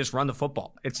us and just run the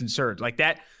football. It's absurd. Like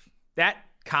that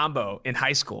combo in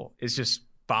high school is just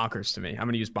bonkers to me. I'm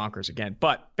going to use bonkers again.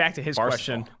 But back to his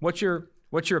question, what's your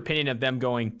opinion of them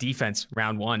going defense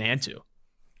round 1 and 2?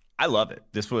 I love it.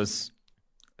 This was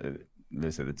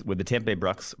would the Tampa Bay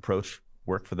Bucks approach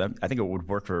work for them? I think it would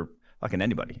work for fucking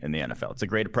anybody in the NFL. It's a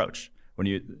great approach. When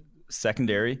you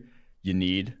secondary,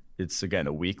 it's again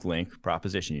a weak link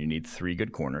proposition. You need 3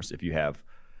 good corners. If you have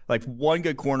like 1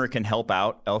 good corner can help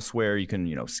out elsewhere, you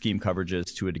can scheme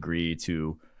coverages to a degree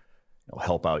to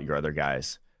help out your other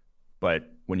guys. But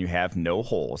when you have no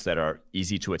holes that are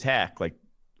easy to attack, like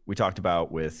we talked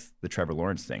about with the Trevor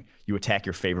Lawrence thing, you attack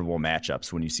your favorable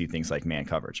matchups when you see things like man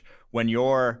coverage. When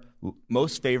your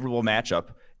most favorable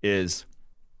matchup is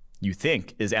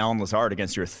Alan Lazard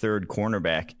against your 3rd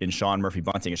cornerback in Sean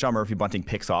Murphy-Bunting, and Sean Murphy-Bunting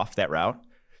picks off that route,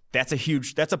 that's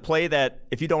a play that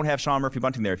if you don't have Sean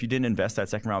Murphy-Bunting there, if you didn't invest that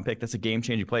 2nd round pick, that's a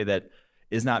game-changing play that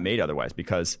is not made otherwise,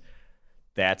 because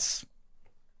that's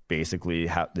basically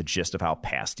how the gist of how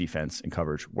pass defense and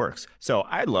coverage works. So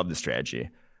I love the strategy.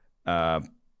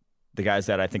 The guys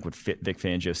that I think would fit Vic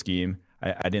Fangio's scheme,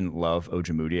 I didn't love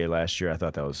Ojemudia last year. I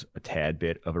thought that was a tad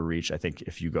bit of a reach. I think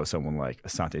if you go someone like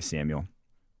Asante Samuel,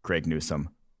 Greg Newsome,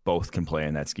 both can play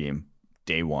in that scheme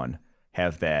day one,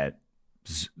 have that.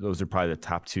 Those are probably the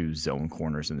top 2 zone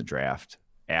corners in the draft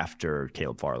after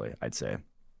Caleb Farley, I'd say.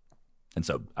 And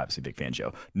so obviously Vic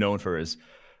Fangio, known for his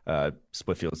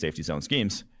split field safety zone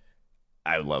schemes.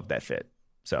 I love that fit.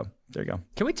 So there you go.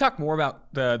 Can we talk more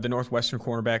about the Northwestern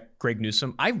cornerback, Greg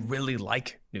Newsome? I really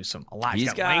like Newsome a lot.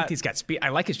 He's got length. He's got speed. I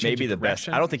like his change maybe the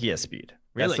direction. best. I don't think he has speed.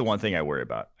 Really? That's the one thing I worry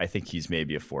about. I think he's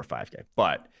maybe a 4 or 5 guy,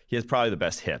 but he has probably the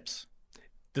best hips.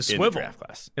 The swivel draft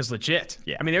class is legit.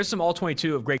 Yeah. I mean, there's some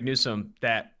all-22 of Greg Newsome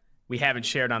that we haven't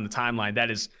shared on the timeline.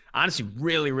 That is honestly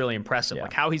really, really impressive. Yeah.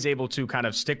 Like how he's able to kind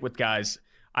of stick with guys,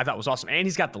 I thought was awesome. And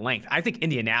he's got the length. I think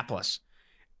Indianapolis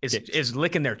is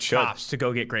licking their chops to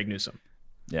go get Greg Newsome.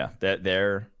 Yeah,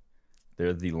 they're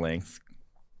the length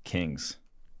kings,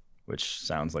 which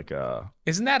sounds like a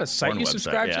Isn't that a site you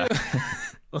subscribe website,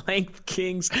 to? Length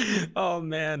Kings. Oh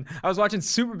man, I was watching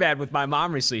Superbad with my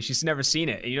mom recently. She's never seen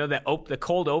it. And you know that the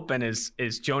cold open is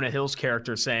Jonah Hill's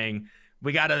character saying,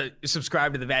 "We gotta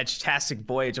subscribe to the Fantastic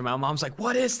Voyage." And my mom's like,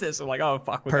 "What is this?" I'm like, "Oh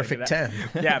fuck." Perfect 10.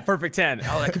 Yeah, Perfect 10.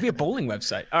 Oh, that could be a bowling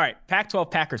website. All right,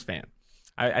 Pac-12 Packers fan.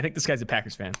 I think this guy's a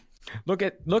Packers fan.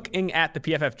 Looking at the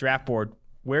PFF draft board,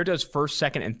 where does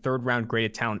 1st, 2nd, and 3rd round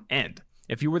graded talent end?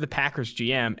 If you were the Packers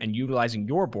GM and utilizing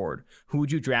your board, who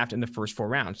would you draft in the first 4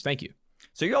 rounds? Thank you.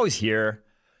 So you always hear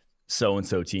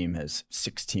so-and-so team has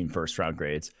 16 first-round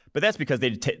grades, but that's because they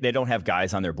don't have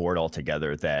guys on their board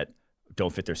altogether that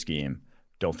don't fit their scheme,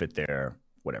 don't fit their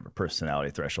whatever personality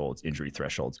thresholds, injury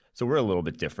thresholds. So we're a little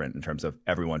bit different in terms of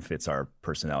everyone fits our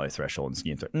personality threshold and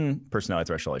scheme personality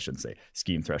threshold, I shouldn't say,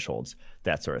 scheme thresholds,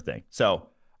 that sort of thing. So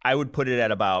I would put it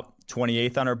at about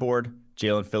 28th on our board.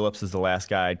 Jalen Phillips is the last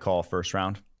guy I'd call 1st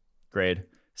round grade.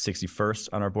 61st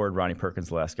on our board. Ronnie Perkins,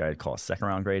 the last guy I'd call a 2nd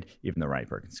round grade, even though Ronnie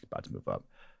Perkins is about to move up.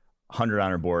 100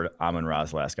 on our board. Amon-Ra,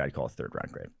 the last guy I'd call a 3rd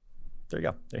round grade. There you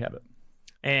go. There you have it.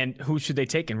 And who should they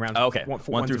take in rounds? Okay,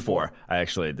 1 through 4.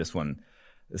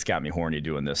 This got me horny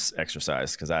doing this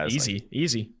exercise because I was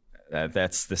easy.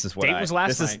 This is what date was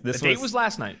last night. The date was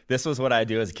last night. This was what I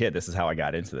do as a kid. This is how I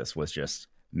got into this, was just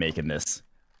making this.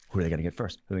 Who are they going to get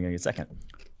first? Who are they going to get second?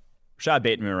 Rashad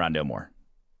Bateman and Rondale Moore.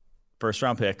 1st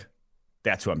round pick.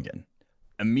 That's who I'm getting.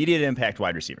 Immediate impact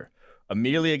wide receiver.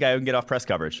 Immediately a guy who can get off press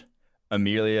coverage.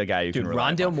 Immediately a guy who can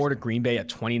rely Rondale on Moore to Green Bay at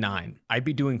 29. I'd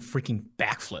be doing freaking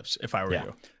backflips if I were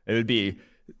you. It would be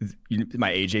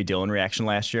my AJ Dillon reaction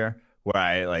last year, where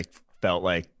I felt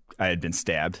like I had been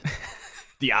stabbed.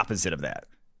 The opposite of that.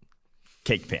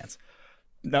 Cake pants.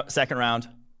 No, 2nd round,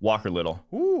 Walker Little.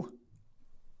 Ooh.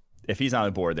 If he's on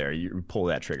the board there, you pull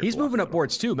that trigger. He's moving up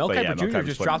boards too. Mel Kiper Jr.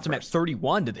 just dropped him at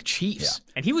 31 to the Chiefs.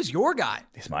 Yeah. And he was your guy.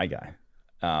 He's my guy.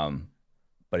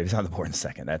 But if he's on the board in the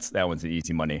 2nd, that one's the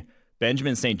easy money.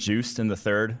 Benjamin St. Juste in the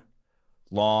 3rd.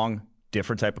 Long,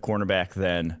 different type of cornerback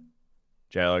than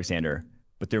Jair Alexander,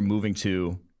 but they're moving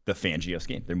to the Fangio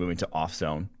scheme. They're moving to off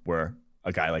zone, where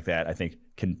a guy like that I think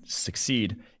can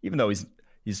succeed, even though he's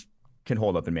can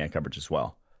hold up in man coverage as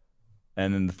well.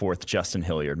 And then the fourth, Justin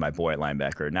Hilliard, my boy at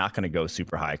linebacker, not going to go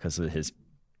super high because of his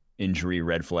injury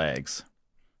red flags,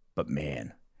 but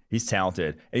man, he's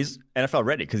talented. And he's NFL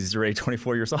ready because he's already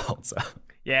 24 years old. So.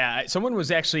 Yeah, someone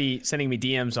was actually sending me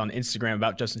DMs on Instagram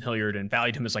about Justin Hilliard and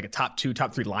valued him as like a top 2,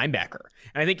 top 3 linebacker.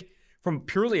 And I think from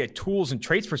purely a tools and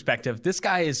traits perspective, this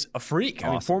guy is a freak. Awesome.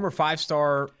 I mean, former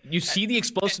 5-star. You see the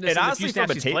explosiveness. And honestly,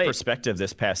 from a tape perspective,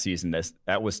 this past season,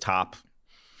 that was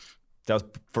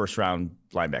first round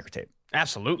linebacker tape.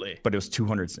 Absolutely. But it was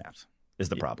 200 snaps is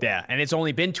the problem. Yeah, and it's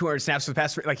only been 200 snaps for the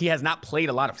past, like he has not played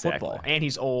a lot of football, and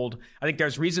he's old. I think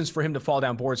there's reasons for him to fall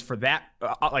down boards for that,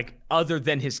 like other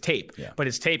than his tape. Yeah. But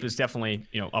his tape is definitely,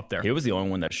 up there. He was the only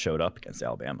one that showed up against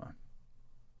Alabama.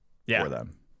 For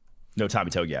them. No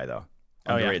Tommy Togiai, though.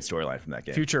 Great storyline from that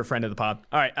game. Future friend of the pod.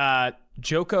 All right,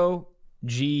 Joko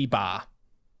G-Ba.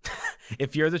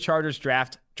 If you're the Chargers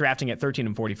drafting at 13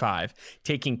 and 45,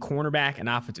 taking cornerback and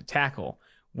offensive tackle,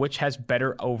 which has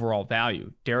better overall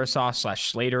value? Darrisaw /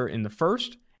 Slater in the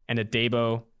first, and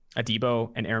Adebo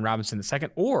and Aaron Robinson in the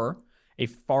second, or a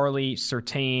Farley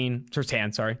Surtain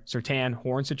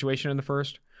Horn situation in the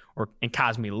first, and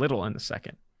Cosme Little in the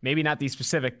second. Maybe not these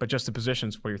specific, but just the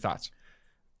positions. What are your thoughts?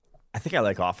 I think I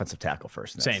like offensive tackle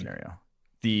first in that scenario.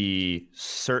 The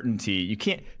certainty, you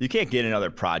can't get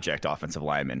another project offensive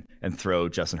lineman and throw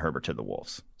Justin Herbert to the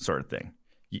Wolves sort of thing.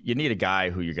 You need a guy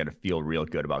who you're going to feel real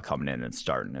good about coming in and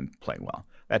starting and playing well.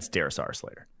 That's Darrisaw or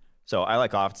Slater. So I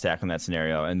like offensive tackle in that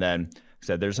scenario. And then like I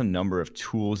said, there's a number of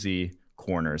toolsy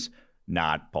corners,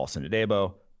 not Paulson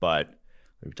Adebo, but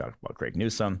we've talked about Greg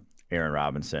Newsome, Aaron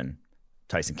Robinson,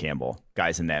 Tyson Campbell,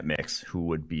 guys in that mix who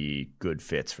would be good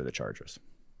fits for the Chargers.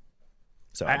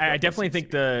 So I definitely think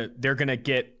they're going to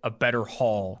get a better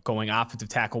haul going offensive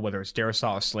tackle, whether it's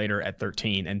Darrisaw or Slater at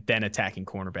 13, and then attacking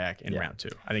cornerback in round 2.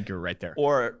 I think you're right there.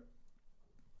 Or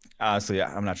honestly,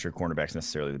 I'm not sure cornerback's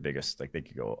necessarily the biggest. Like they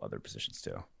could go other positions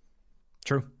too.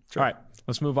 True. All right,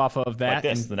 let's move off of that.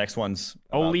 Like the next one's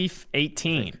O'Leaf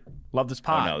 18. Love this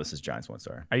pod. Oh no, this is Giants one.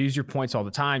 Sorry. I use your points all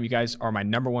the time. You guys are my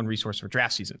number one resource for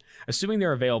draft season. Assuming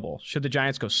they're available, should the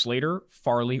Giants go Slater,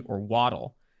 Farley, or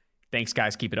Waddle? Thanks,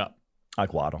 guys. Keep it up. I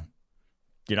like Waddle.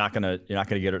 You're not gonna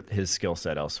get his skill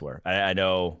set elsewhere. I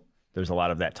know there's a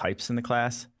lot of that types in the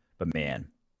class, but man,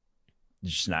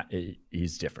 it's just not.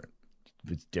 He's different.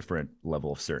 It's different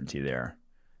level of certainty there.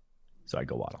 So I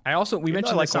go Waddle. We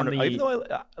mentioned this on the even though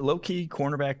low key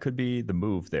cornerback could be the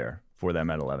move there for them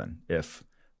at 11 if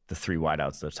the 3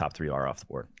 wideouts, the top 3 are off the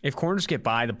board. If corners get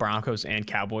by the Broncos and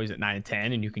Cowboys at 9 and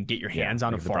 10, and you can get your hands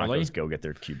on a Farley, Broncos go get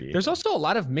their QB. There's also a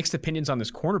lot of mixed opinions on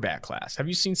this cornerback class. Have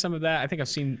you seen some of that? I think I've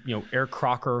seen Eric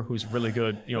Crocker, who's really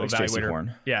good. Evaluator.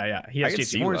 Horn. Yeah. He has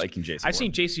J.C. Horn. I've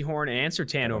seen J.C. Horn and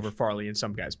Surtain over Farley in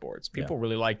some guys' boards. People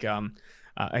really like.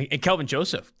 And Kelvin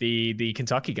Joseph, the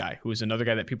Kentucky guy, who is another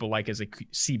guy that people like as a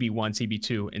CB1,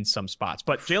 CB2 in some spots.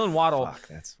 But Jalen Waddle,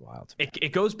 that's wild.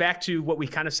 It goes back to what we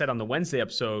kind of said on the Wednesday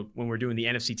episode when we're doing the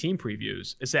NFC team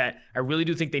previews, is that I really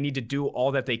do think they need to do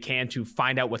all that they can to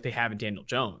find out what they have in Daniel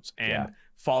Jones and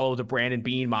follow the Brandon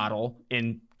Beane model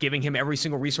in giving him every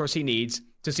single resource he needs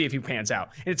to see if he pans out.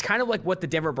 And it's kind of like what the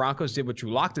Denver Broncos did with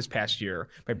Drew Lock this past year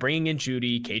by bringing in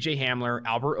Judy, KJ Hamler,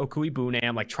 Albert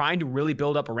Okui-Bunam, like trying to really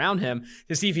build up around him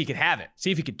to see if he could have it,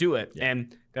 see if he could do it. Yeah.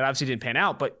 And that obviously didn't pan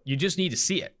out, but you just need to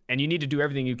see it. And you need to do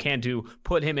everything you can to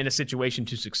put him in a situation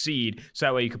to succeed so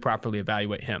that way you could properly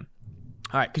evaluate him.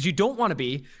 All right,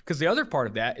 because the other part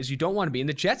of that is you don't want to be in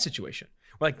the Jet situation.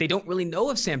 Like, they don't really know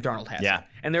if Sam Darnold has it.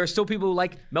 And there are still people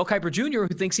like Mel Kiper Jr. who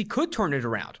thinks he could turn it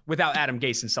around without Adam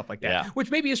Gase and stuff like that, which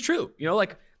maybe is true.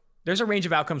 There's a range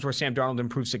of outcomes where Sam Darnold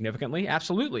improves significantly,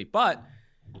 absolutely. But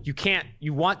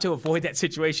you want to avoid that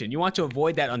situation. You want to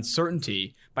avoid that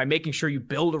uncertainty by making sure you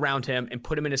build around him and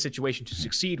put him in a situation to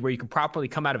succeed where you can properly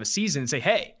come out of a season and say,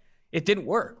 hey, it didn't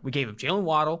work. We gave him Jalen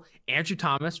Waddle, Andrew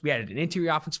Thomas. We added an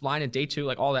interior offensive line in day 2.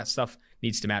 Like, all that stuff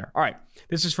needs to matter. All right,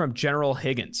 this is from General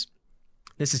Higgins.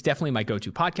 This is definitely my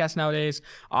go-to podcast nowadays.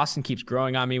 Austin keeps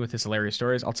growing on me with his hilarious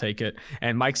stories. I'll take it.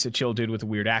 And Mike's a chill dude with a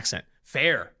weird accent.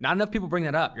 Fair. Not enough people bring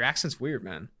that up. Your accent's weird,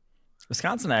 man.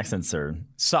 Wisconsin accents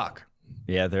suck.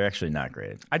 Yeah, they're actually not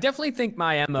great. I definitely think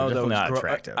my MO, though, not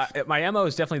attractive. My MO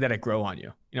is definitely that I grow on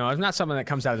you. I'm not someone that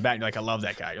comes out of the bat and you're like, I love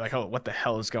that guy. You're like, oh, what the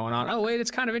hell is going on? Oh, wait,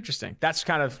 it's kind of interesting. That's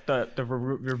kind of the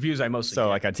reviews I mostly get.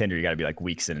 Like on Tinder, you got to be like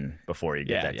weeks in before you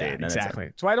get that date. Yeah, exactly.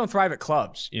 That's why I don't thrive at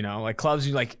clubs. Like clubs,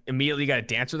 you like immediately got to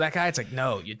dance with that guy. It's like,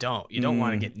 no, you don't. You don't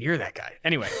want to get near that guy.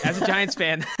 Anyway, as a Giants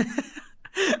fan,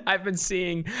 I've been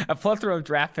seeing a plethora of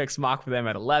draft picks mocked for them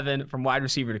at 11, from wide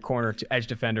receiver to corner to edge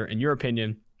defender. In your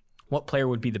opinion, what player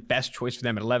would be the best choice for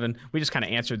them at 11? We just kind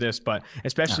of answered this, but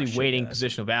especially weighting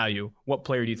positional value, what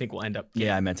player do you think will end up getting?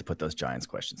 Yeah, I meant to put those Giants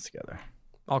questions together.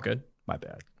 All good. My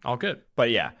bad. All good.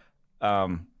 But yeah,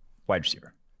 wide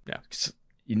receiver. Yeah.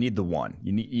 You need the one.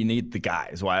 You need the guy.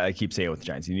 Is why I keep saying it with the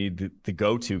Giants. You need the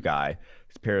go-to guy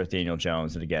to pair with Daniel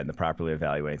Jones. And again, the properly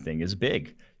evaluating thing is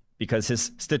big because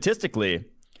statistically,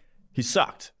 he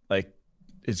sucked. Like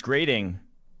his grading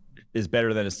is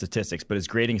better than his statistics, but his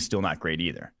grading is still not great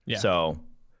either. Yeah. So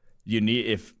you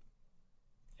need,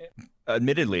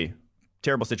 admittedly,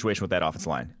 terrible situation with that offensive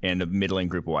line and a middling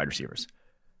group of wide receivers.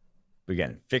 But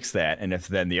again, fix that. And if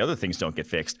then the other things don't get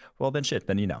fixed, well, then shit,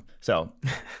 then you know. So,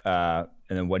 and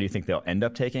then what do you think they'll end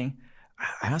up taking?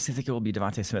 I honestly think it will be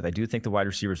Devontae Smith. I do think the wide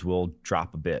receivers will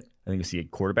drop a bit. I think you'll see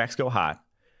quarterbacks go hot,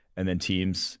 and then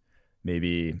teams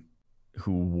maybe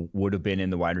who would have been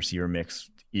in the wide receiver mix,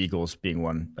 Eagles being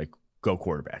one, like go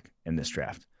quarterback in this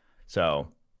draft.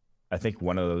 So I think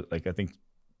I think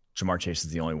Jamar Chase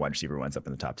is the only wide receiver who ends up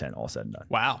in the top 10, all said and done.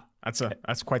 Wow.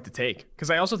 That's quite the take.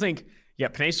 Because I also think,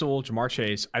 Penei Sewell, Jamar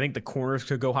Chase, I think the corners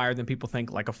could go higher than people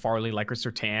think, like a Farley, like a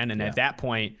Surtain. And at that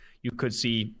point, you could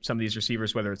see some of these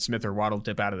receivers, whether it's Smith or Waddle,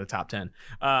 dip out of the top 10.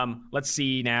 Let's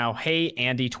see now. Hey,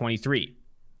 Andy 23.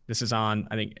 This is on,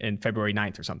 I think, in February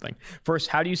 9th or something. First,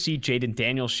 how do you see Jaden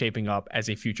Daniels shaping up as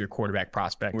a future quarterback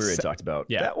prospect? We already talked about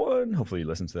that one. Hopefully you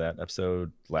listened to that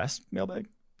episode last mailbag.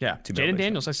 Yeah, Jaden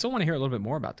Daniels. I still want to hear a little bit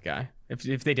more about the guy.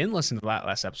 If they didn't listen to that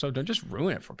last episode, don't just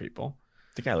ruin it for people.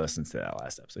 I think I listened to that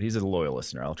last episode. He's a loyal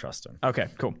listener. I'll trust him. Okay,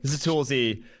 cool. This is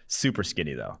Toolsy, super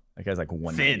skinny though. That guy's like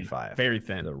 195. Thin, very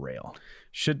thin. The rail.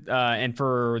 And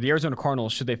for the Arizona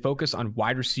Cardinals, should they focus on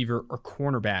wide receiver or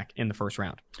cornerback in the first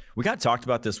round? We got talked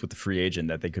about this with the free agent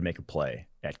that they could make a play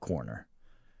at corner,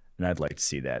 and I'd like to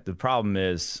see that. The problem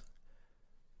is,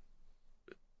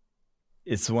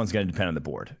 it's the one's going to depend on the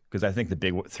board because I think the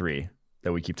big three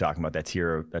that we keep talking about, that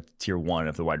tier one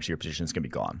of the wide receiver position is going to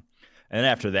be gone. And then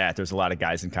after that, there's a lot of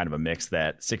guys in kind of a mix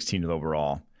that 16th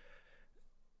overall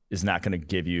is not going to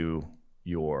give you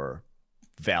your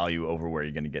value over where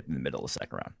you're going to get in the middle of the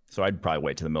second round. So I'd probably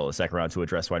wait to the middle of the second round to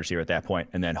address wide receiver at that point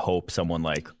and then hope someone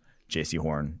like J.C.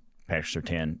 Horn, Patrick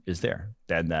Surtain is there.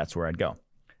 Then that's where I'd go.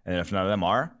 And if none of them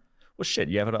are, well, shit,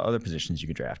 you have other positions you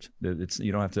can draft.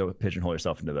 You don't have to pigeonhole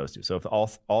yourself into those two. So if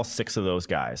all six of those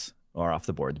guys are off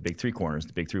the board, the big three corners,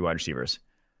 the big three wide receivers,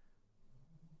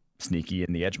 sneaky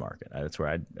in the edge market. That's where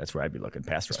I'd be looking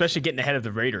past. Especially getting ahead of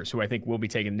the Raiders, who I think will be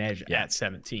taking an edge at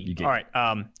 17. All right,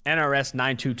 NRS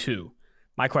 922.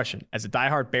 My question, as a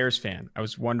diehard Bears fan, I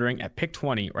was wondering at pick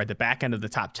 20 or at the back end of the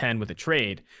top 10 with a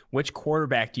trade, which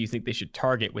quarterback do you think they should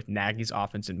target with Nagy's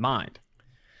offense in mind?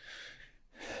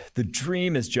 The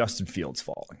dream is Justin Fields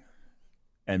falling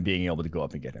and being able to go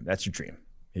up and get him. That's your dream.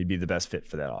 He'd be the best fit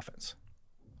for that offense.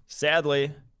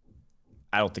 Sadly,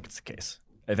 I don't think it's the case.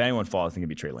 If anyone falls, I think it'd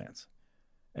be Trey Lance.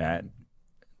 And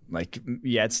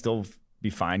it'd still be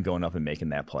fine going up and making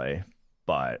that play,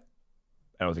 but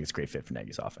I don't think it's a great fit for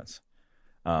Nagy's offense.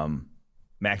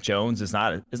 Mac Jones is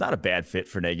not a bad fit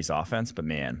for Nagy's offense, but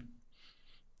man,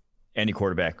 any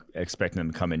quarterback expecting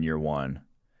them to come in year one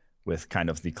with kind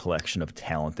of the collection of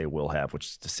talent they will have, which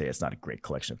is to say it's not a great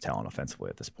collection of talent offensively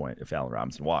at this point. If Allen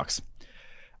Robinson walks,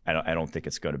 I don't think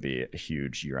it's going to be a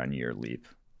huge year-on-year leap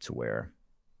to where,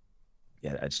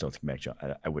 I just don't think Mac Jones.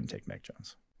 I wouldn't take Mac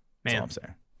Jones. That's all I'm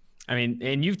saying. I mean,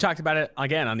 and you've talked about it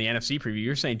again on the NFC preview.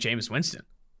 You're saying Jameis Winston.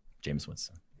 Jameis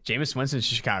Winston to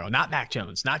Chicago, not Mac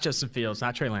Jones, not Justin Fields,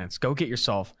 not Trey Lance. Go get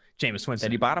yourself Jameis Winston.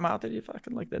 And you bottom out that you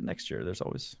fucking like that next year. There's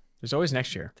always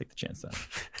next year. Take the chance then.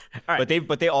 All right.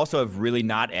 But they also have really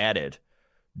not added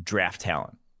draft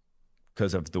talent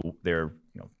because of the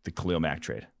Khalil Mack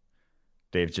trade.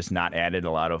 They've just not added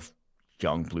a lot of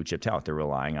young blue chip talent. They're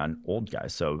relying on old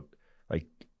guys. So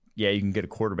you can get a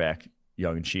quarterback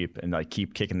young and cheap and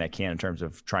keep kicking that can in terms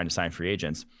of trying to sign free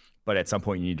agents. But at some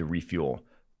point you need to refuel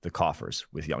the coffers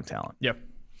with young talent. Yep.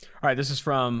 All right. This is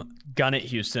from Gun at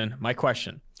Houston. My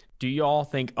question. Do you all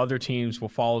think other teams will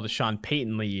follow the Sean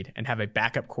Payton lead and have a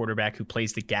backup quarterback who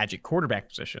plays the gadget quarterback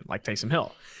position like Taysom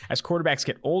Hill? As quarterbacks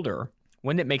get older,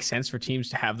 wouldn't it make sense for teams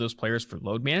to have those players for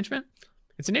load management?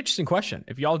 It's an interesting question.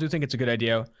 If y'all do think it's a good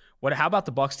idea, how about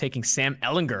the Bucs taking Sam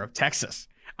Ehlinger of Texas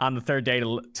on the third day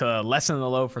to lessen the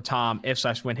load for Tom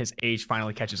if/when his age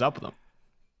finally catches up with him?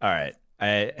 All right.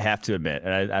 I have to admit,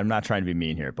 and I'm not trying to be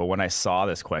mean here, but when I saw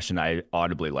this question, I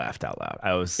audibly laughed out loud.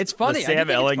 It's funny. Sam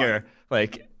Ehlinger,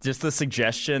 just the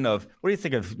suggestion of, what do you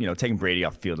think of, taking Brady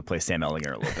off the field to play Sam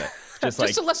Ehlinger a little bit? Just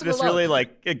to lessen the load. Really,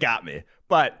 it got me.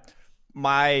 But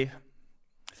my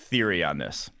theory on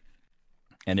this,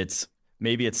 and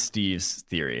maybe it's Steve's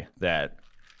theory that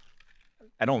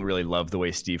I don't really love the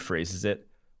way Steve phrases it,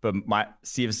 but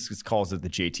Steve calls it the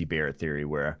JT Barrett theory,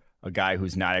 where a guy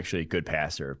who's not actually a good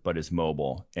passer but is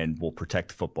mobile and will protect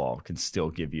the football can still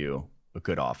give you a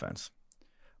good offense.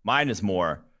 Mine is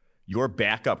more your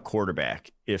backup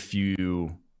quarterback.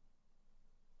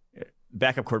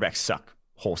 Backup quarterbacks suck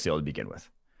wholesale to begin with.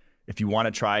 If you want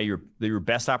to try your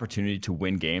best opportunity to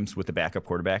win games with the backup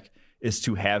quarterback is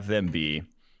to have them be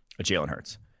a Jalen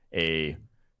Hurts, a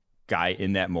guy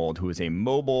in that mold who is a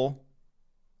mobile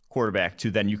quarterback. To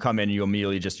then you come in and you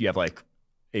immediately you have like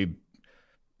a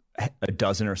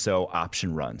dozen or so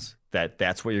option runs.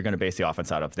 That's what you're going to base the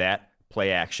offense out of. That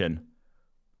play action,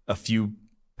 a few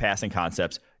passing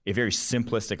concepts, a very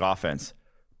simplistic offense,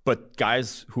 but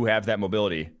guys who have that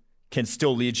mobility can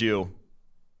still lead you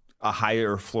a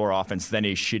higher floor offense than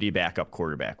a shitty backup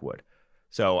quarterback would.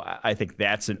 So I think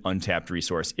that's an untapped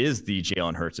resource, is the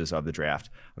Jalen Hurtses of the draft.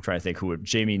 I'm trying to think who would,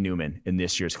 Jamie Newman in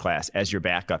this year's class as your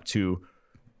backup to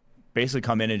basically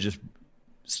come in and just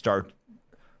start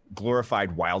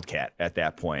glorified Wildcat at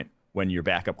that point when your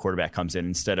backup quarterback comes in,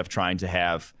 instead of trying to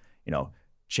have,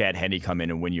 Chad Henne come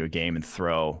in and win you a game and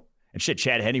throw. And shit,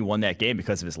 Chad Henne won that game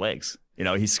because of his legs.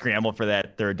 He scrambled for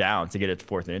that third down to get it to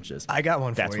 4th and inches. I got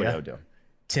one for you. That's what I would do.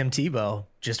 Tim Tebow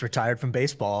just retired from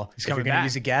baseball. If you're going to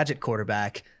use a gadget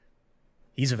quarterback,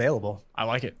 he's available. I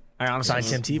like it. I honestly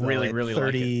sign Tim Tebow really, really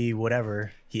 30, like it.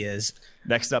 Whatever he is.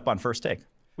 Next up on First Take.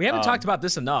 We haven't talked about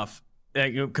this enough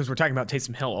because we're talking about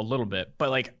Taysom Hill a little bit, but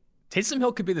like Taysom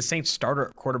Hill could be the Saints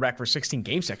starter quarterback for 16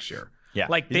 games next year. Yeah,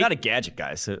 he's not a gadget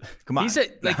guy, so come on.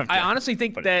 I honestly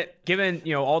think that given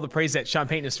all the praise that Sean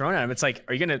Payton has thrown at him, it's like,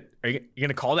 are you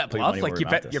gonna call that bluff? Like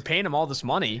you're paying him all this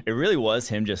money. It really was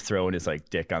him just throwing his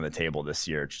dick on the table this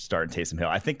year, starting Taysom Hill.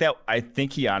 I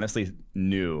think he honestly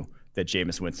knew that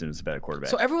Jameis Winston was a better quarterback.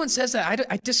 So everyone says that.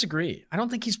 I disagree. I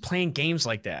don't think he's playing games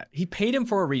like that. He paid him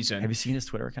for a reason. Have you seen his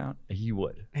Twitter account? He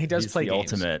would. He does play the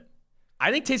games. Ultimate.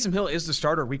 I think Taysom Hill is the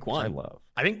starter week 1. I love.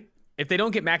 I think if they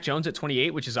don't get Mac Jones at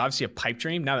 28, which is obviously a pipe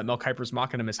dream, now that Mel Kiper's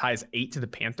mocking him as high as 8 to the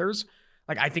Panthers,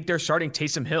 I think they're starting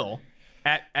Taysom Hill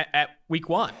at week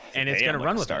 1, and it's going to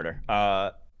run with starter.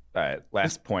 All right,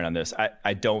 last point on this.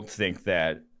 I don't think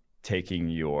that taking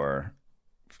your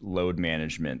load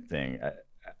management thing,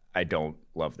 I don't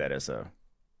love that as a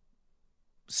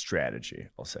strategy,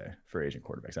 I'll say, for aging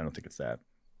quarterbacks. I don't think it's that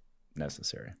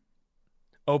necessary.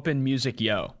 Open Music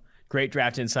Yo. Great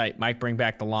draft insight. Might bring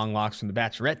back the long locks from the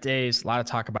Bachelorette days. A lot of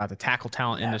talk about the tackle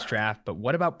talent in this draft, but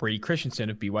what about Brady Christensen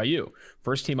of BYU?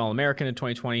 First team All-American in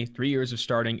 2020, 3 years of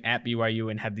starting at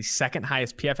BYU, and had the second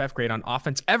highest PFF grade on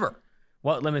offense ever.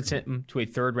 What limits him to a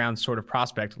third-round sort of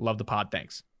prospect? Love the pod.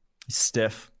 Thanks. He's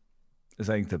stiff is,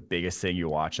 I think, the biggest thing. You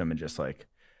watch him and just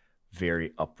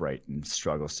very upright and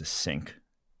struggles to sink.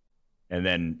 And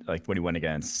then when he went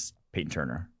against Peyton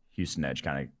Turner, Houston Edge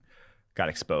kind of got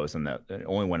exposed, and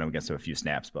only went against him a few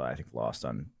snaps, but I think lost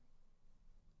on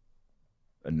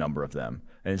a number of them.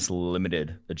 And it's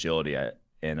limited agility.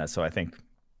 So I think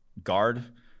guard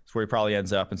is where he probably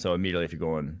ends up. And so immediately if you're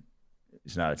going,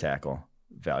 he's not a tackle,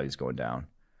 value's going down.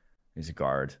 He's a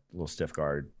guard, a little stiff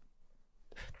guard.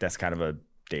 That's kind of a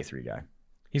day 3 guy.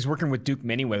 He's working with Duke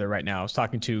Manyweather right now. I was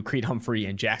talking to Creed Humphrey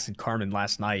and Jackson Carman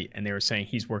last night, and they were saying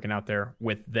he's working out there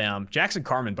with them. Jackson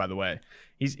Carman, by the way,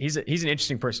 he's an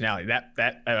interesting personality.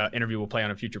 That interview will play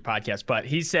on a future podcast. But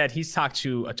he said he's talked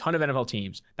to a ton of NFL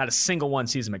teams. Not a single one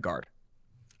sees him at guard.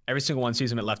 Every single one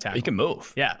sees him at left tackle. He can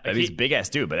move. Yeah. He's a big-ass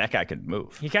dude, but that guy can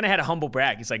move. He kind of had a humble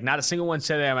brag. He's like, not a single one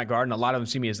said that I'm at guard, and a lot of them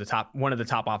see me as one of the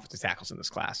top offensive tackles in this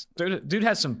class. Dude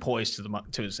has some poise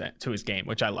to his game,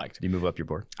 which I liked. Did you move up your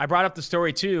board? I brought up the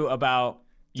story, too, about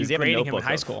you grading him in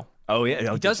high school. Oh,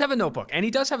 yeah. He does have a notebook, and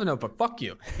he does have a notebook. Fuck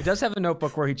you. He does have a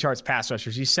notebook where he charts pass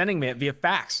rushers. He's sending me it via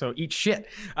fax, so eat shit.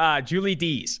 Julie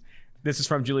Dees. This is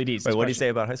from Julie Dees. Wait, what did he say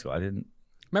about high school? I didn't.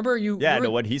 Remember you? Yeah,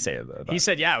 no. What did he say about? He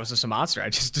said, "Yeah, I was just a monster. I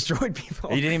just destroyed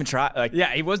people." He didn't even try.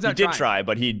 Yeah, he was not. He did try,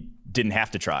 but he didn't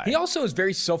have to try. He also is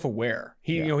very self-aware.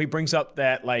 He brings up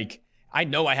that I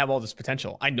know I have all this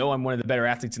potential. I know I'm one of the better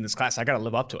athletes in this class. I got to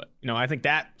live up to it. I think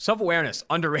that self-awareness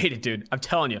underrated, dude. I'm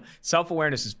telling you,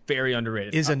 self-awareness is very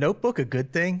underrated. Is a notebook a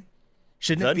good thing?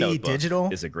 Shouldn't it be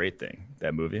digital? Is a great thing.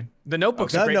 That movie. The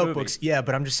Notebook's a great movie. Yeah,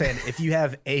 but I'm just saying, if you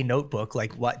have a notebook,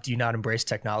 what do you not embrace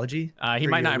technology? He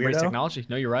might not embrace technology.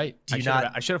 No, you're right.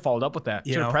 I should have followed up with that.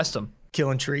 Should have pressed him.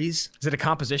 killing trees. Is it a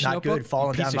composition Not notebook? good.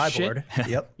 Falling You piece down of my shit? board.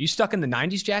 Yep. You stuck in the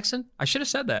 90s, Jackson? I should have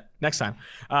said that next time.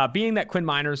 Being that Quinn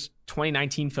Minor's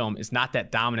 2019 film is not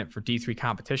that dominant for D3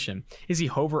 competition, is he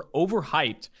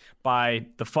overhyped by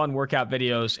the fun workout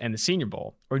videos and the Senior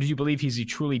Bowl? Or do you believe he's a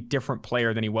truly different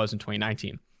player than he was in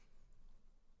 2019?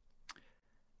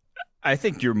 I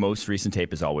think your most recent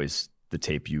tape is always the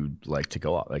tape you'd like to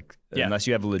go out. Unless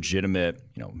you have a legitimate,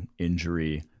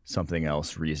 injury, something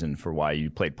else reason for why you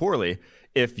played poorly.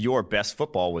 If your best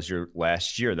football was your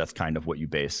last year, that's kind of what you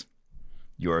base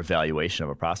your evaluation of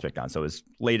a prospect on. So his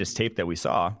latest tape that we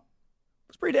saw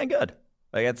was pretty dang good.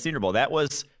 Like at the Senior Bowl, that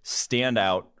was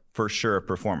standout for sure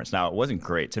performance. Now, it wasn't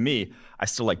great. To me, I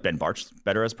still like Ben Bartch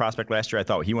better as a prospect last year. I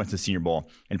thought he went to the Senior Bowl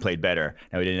and played better.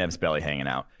 Now, he didn't have his belly hanging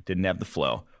out, didn't have the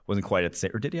flow. Wasn't quite at the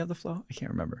same, or did he have the flow? I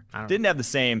can't remember. Didn't have the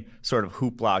same sort of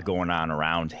hoopla going on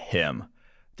around him.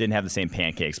 Didn't have the same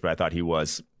pancakes, but I thought he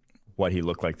was, what he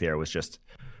looked like there was just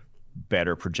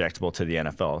better projectable to the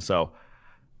NFL. So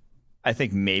I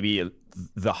think maybe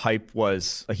the hype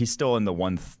was, like, he's still in the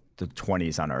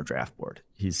 20s on our draft board.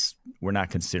 We're not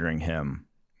considering him,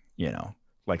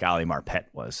 like Ali Marpet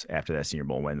was after that Senior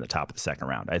Bowl win the top of the second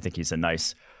round. I think he's a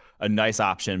nice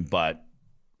option, but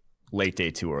late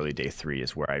day 2, early day 3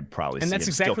 is where I'd probably see him. And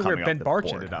that's still exactly where coming Ben up the Bartch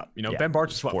board. ended up. Ben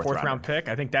Bartch is what, fourth round rounder. pick?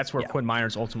 I think that's where Quinn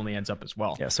Minors ultimately ends up as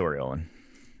well. Yeah, sorry, Owen.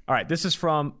 All right, this is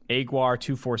from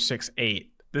Aguar2468.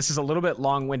 This is a little bit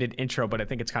long-winded intro, but I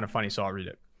think it's kind of funny, so I'll read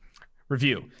it.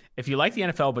 Review. If you like the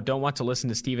NFL but don't want to listen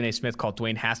to Stephen A. Smith call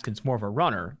Dwayne Haskins more of a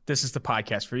runner, this is the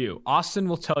podcast for you. Austin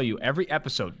will tell you every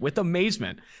episode with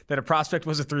amazement that a prospect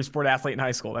was a 3-sport athlete in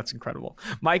high school. That's incredible.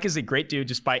 Mike is a great dude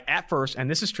despite at first,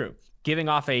 and this is true, giving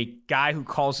off a guy who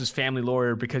calls his family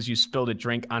lawyer because you spilled a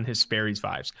drink on his Sperry's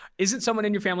vibes. Isn't someone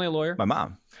in your family a lawyer? My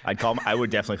mom. I would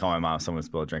definitely call my mom if someone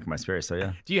spilled a drink in my Sperry, so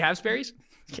yeah. Do you have Sperry's?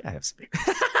 Yeah, I have Sperry's.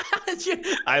 It's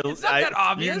not that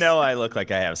obvious. I look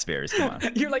like I have Sperry's. Come on.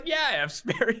 You're like, yeah, I have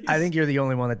Sperry's. I think you're the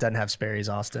only one that doesn't have Sperry's,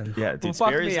 Austin. Yeah, dude, Well, fuck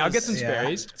Sperry's me. I'll get is- some Yeah.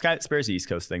 Sperry's. It's got Sperry's the East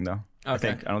Coast thing though. I Okay.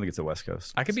 don't think it's a West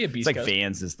Coast. I could be a beast It's like coast.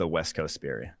 Vans is the West Coast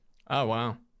Sperry. Oh,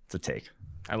 wow. It's a take.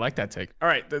 I like that take. All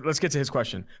right, let's get to his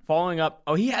question. Following up,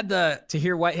 he had the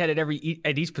Tahir Whitehead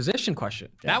at each position question.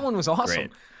 That one was awesome.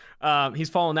 He's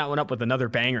following that one up with another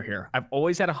banger here. I've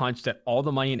always had a hunch that all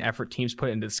the money and effort teams put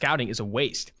into scouting is a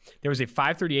waste. There was a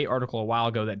 538 article a while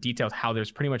ago that detailed how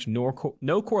there's pretty much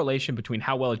no correlation between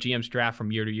how well GMs draft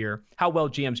from year to year,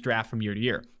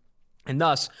 and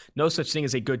thus no such thing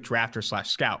as a good drafter /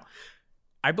 scout.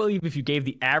 I believe if you gave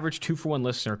the average 2-for-1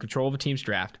 listener control of a team's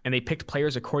draft and they picked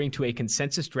players according to a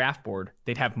consensus draft board,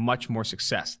 they'd have much more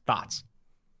success. Thoughts?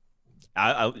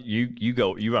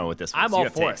 You run with this one. I'm So you all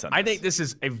have for takes it. on I this. think this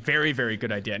is a very, very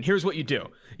good idea. And here's what you do.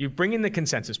 You bring in the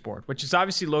consensus board, which is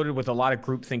obviously loaded with a lot of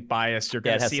groupthink bias. You're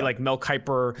going it to has see some. like Mel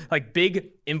Kiper, like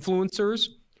big influencers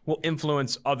will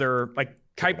influence other, like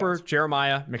Kiper,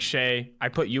 Jeremiah, McShay. I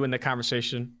put you in the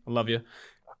conversation. I love you.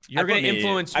 You're going to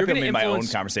influence. You're I put going me to in my own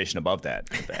influence. conversation above that.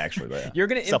 Actually, but yeah. You're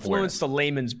going to Self-awareness. influence the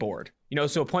layman's board,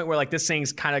 so a point where like this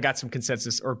thing's kind of got some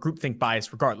consensus or groupthink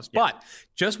bias regardless. But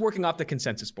just working off the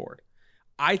consensus board,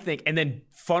 I think, and then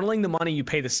funneling the money you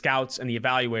pay the scouts and the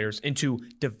evaluators into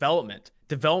development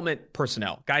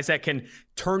personnel, guys that can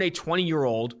turn a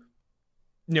 20-year-old,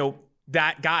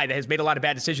 that guy that has made a lot of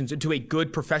bad decisions into a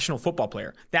good professional football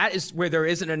player. That is where there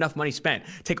isn't enough money spent.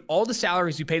 Take all the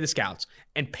salaries you pay the scouts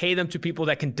and pay them to people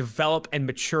that can develop and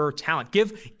mature talent.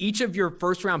 Give each of your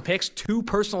first-round picks 2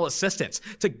 personal assistants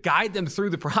to guide them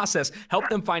through the process, help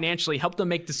them financially, help them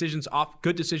make good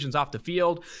decisions off the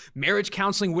field, marriage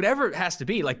counseling, whatever it has to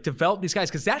be. Like, develop these guys,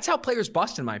 because that's how players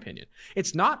bust, in my opinion.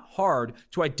 It's not hard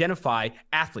to identify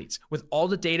athletes with all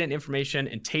the data and information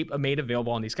and tape made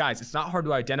available on these guys. It's not hard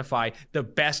to identify the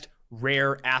best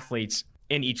rare athletes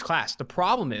in each class.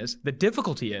 The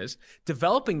difficulty is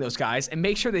developing those guys and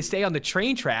make sure they stay on the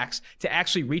train tracks to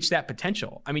actually reach that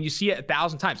potential. I mean, you see it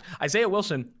 1,000 times. Isaiah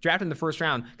Wilson drafted in the first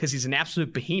round because he's an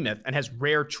absolute behemoth and has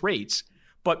rare traits,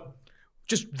 but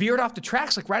just veered off the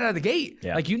tracks like right out of the gate.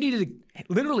 Yeah. Like, you needed to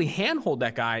literally handhold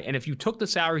that guy. And if you took the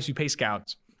salaries you pay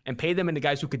scouts and pay them into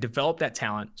guys who could develop that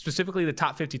talent, specifically the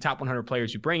top 50, top 100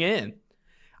 players you bring in,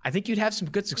 I think you'd have some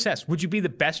good success. Would you be the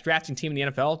best drafting team in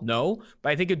the NFL? No,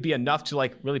 but I think it'd be enough to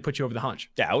like really put you over the hunch.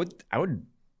 Yeah, I would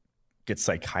get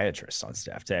psychiatrists on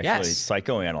staff to actually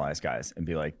psychoanalyze guys and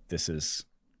be like, this is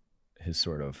his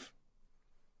sort of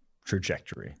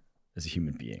trajectory as a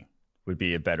human being. Would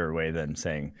be a better way than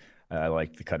saying, I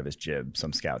like the cut of his jib,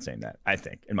 some scout saying that, I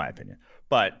think, in my opinion.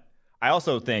 But I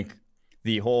also think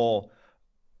the whole,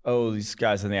 these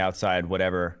guys on the outside,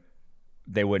 whatever,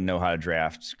 they wouldn't know how to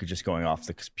draft, just going off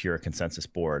the pure consensus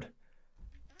board.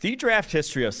 The draft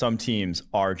history of some teams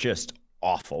are just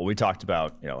awful. We talked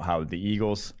about, how the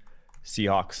Eagles,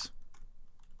 Seahawks,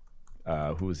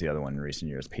 who was the other one in recent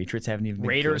years? Patriots haven't even been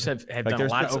Raiders good. have done a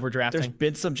lot of overdrafting. There's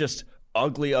been some just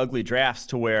ugly drafts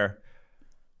to where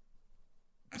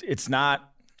this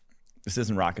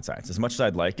isn't rocket science. As much as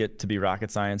I'd like it to be rocket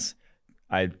science,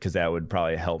 because that would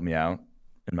probably help me out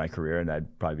in my career and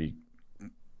I'd probably be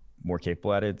more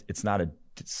capable at it. It's not a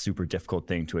super difficult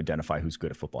thing to identify who's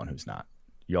good at football and who's not.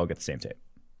 You all get the same tape.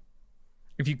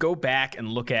 If you go back and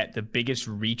look at the biggest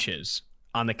reaches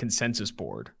on the consensus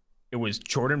board, it was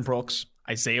Jordan Brooks,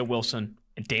 Isaiah Wilson,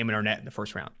 and Damon Arnett in the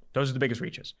first round. Those are the biggest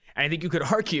reaches. And I think you could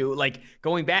argue,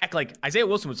 going back, Isaiah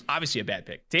Wilson was obviously a bad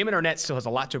pick. Damon Arnett still has a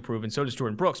lot to prove, and so does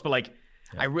Jordan Brooks. But,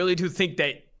 I really do think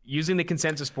that using the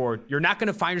consensus board, you're not going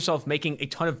to find yourself making a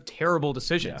ton of terrible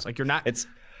decisions. Yeah. You're not.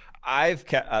 I've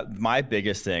kept my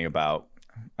biggest thing about,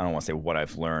 I don't want to say what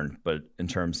I've learned, but in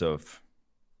terms of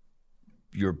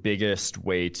your biggest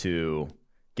way to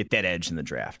get that edge in the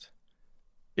draft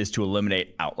is to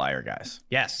eliminate outlier guys.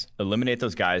 Yes. Eliminate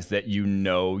those guys that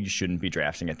you shouldn't be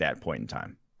drafting at that point in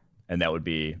time. And that would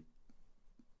be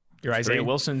your Isaiah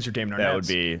Wilsons, your Damon Arnett. That would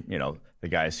be, the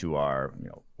guys who are,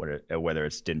 whether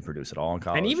it's didn't produce at all in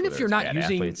college. And even if you're not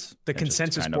using athletes, the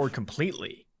consensus board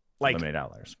completely, eliminate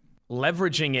outliers.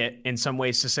 Leveraging it in some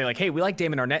ways to say hey, we like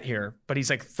Damon Arnett here, but he's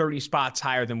 30 spots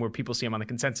higher than where people see him on the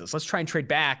consensus. Let's try and trade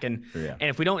back. And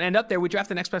if we don't end up there, we draft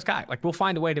the next best guy. We'll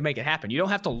find a way to make it happen. You don't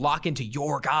have to lock into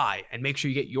your guy and make sure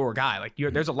you get your guy.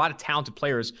 There's a lot of talented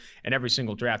players in every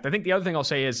single draft. I think the other thing I'll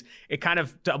say is it kind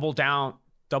of double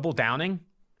downing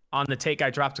on the take I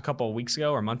dropped a couple of weeks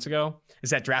ago or months ago is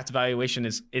that draft evaluation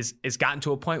is gotten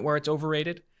to a point where it's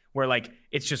overrated. Where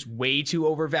it's just way too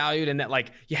overvalued and that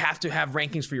you have to have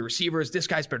rankings for your receivers. This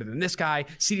guy's better than this guy.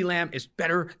 CeeDee Lamb is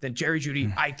better than Jerry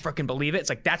Jeudy. I freaking believe it.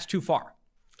 It's that's too far.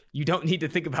 You don't need to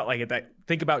think about that.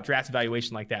 Think about draft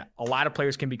evaluation like that. A lot of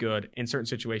players can be good in certain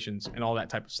situations and all that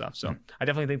type of stuff. So I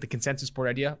definitely think the consensus board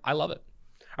idea, I love it.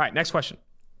 All right, next question.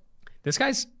 This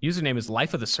guy's username is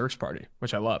Life of the Search Party,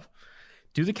 which I love.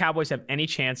 Do the Cowboys have any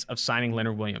chance of signing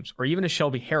Leonard Williams or even a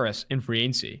Shelby Harris in free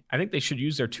agency? I think they should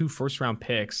use their first two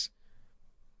picks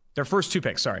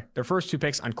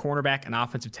on cornerback and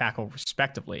offensive tackle,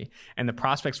 respectively, and the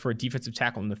prospects for a defensive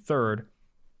tackle in the third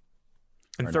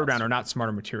round are not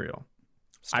starter material.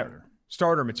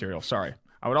 Starter material, sorry.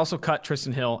 I would also cut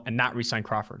Tristan Hill and not re-sign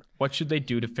Crawford. What should they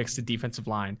do to fix the defensive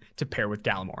line to pair with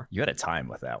Gallimore? You had a time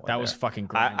with that one. That was fucking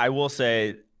great. I will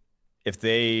say, if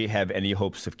they have any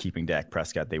hopes of keeping Dak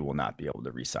Prescott, they will not be able to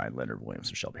re-sign Leonard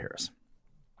Williams or Shelby Harris.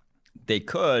 They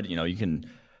could, you can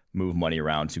move money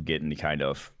around to get into kind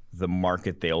of the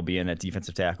market they'll be in at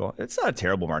defensive tackle. It's not a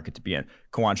terrible market to be in.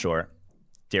 Kawan Short,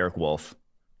 Derek Wolfe,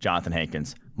 Jonathan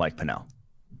Hankins, Mike Pennell.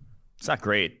 It's not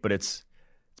great, but it's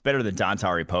better than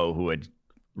Dontari Poe, who had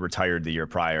retired the year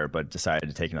prior but decided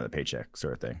to take another paycheck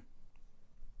sort of thing.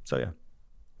 So, yeah.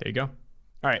 There you go.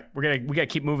 All right, we gotta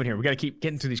keep moving here. We gotta keep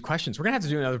getting through these questions. We're gonna have to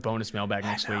do another bonus mailbag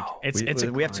next week.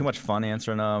 We have too much fun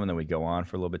answering them, and then we go on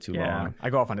for a little bit too long.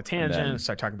 I go off on a tangent and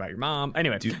start talking about your mom.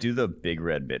 Anyway, do the big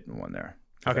red mitten one there.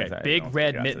 Okay, big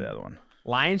red mitten. The other one.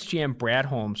 Lions GM Brad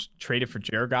Holmes traded for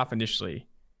Jared Goff initially.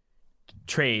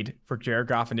 Gave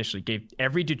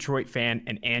every Detroit fan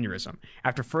an aneurysm.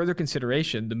 After further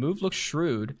consideration, the move looks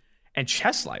shrewd and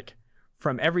chess-like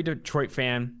from every Detroit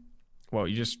fan. Well,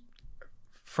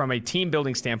 from a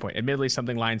team-building standpoint, admittedly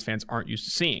something Lions fans aren't used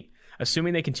to seeing.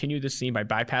 Assuming they continue this theme by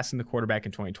bypassing the quarterback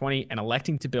in 2020 and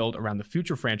electing to build around the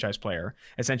future franchise player,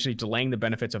 essentially delaying the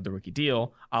benefits of the rookie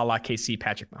deal, a la KC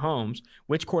Patrick Mahomes,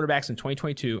 which quarterbacks in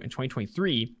 2022 and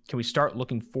 2023 can we start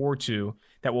looking forward to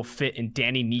that will fit in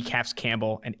Danny Kneecaps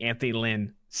Campbell and Anthony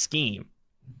Lynn scheme,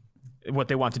 what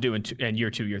they want to do in year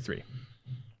 2, year 3?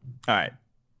 All right.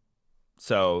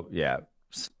 So, yeah,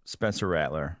 Spencer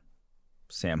Rattler,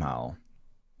 Sam Howell.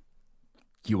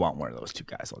 You want one of those two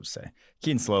guys, I'll just say.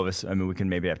 Keaton Slovis, we can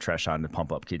maybe have Tresh on to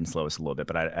pump up Keaton Slovis a little bit,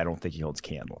 but I don't think he holds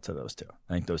candle to those two.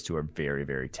 I think those two are very,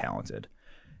 very talented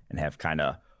and have kind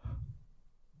of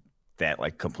that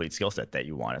complete skill set that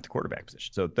you want at the quarterback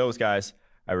position. So those guys,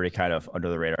 I already kind of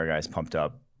under the radar guys pumped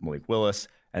up Malik Willis.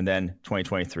 And then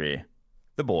 2023,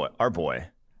 our boy, I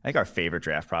think our favorite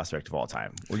draft prospect of all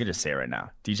time. We can just say it right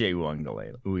now, DJ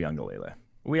Uiagalelei.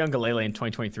 Uiagalelei in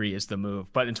 2023 is the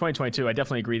move. But in 2022, I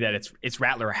definitely agree that it's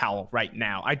Rattler or Howell right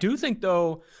now. I do think,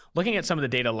 though, looking at some of the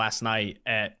data last night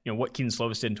at what Keaton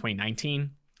Slovis did in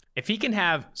 2019, if he can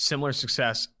have similar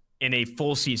success in a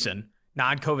full season,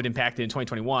 non-COVID impacted in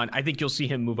 2021, I think you'll see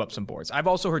him move up some boards. I've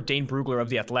also heard Dane Brugler of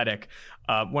The Athletic,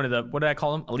 one of the, what did I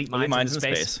call him? Elite minds in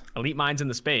the space. Elite minds in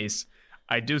the space.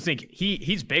 I do think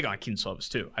he's big on Keaton Slovis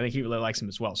too. I think he really likes him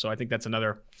as well. So I think that's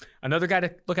another guy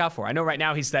to look out for. I know right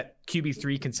now he's that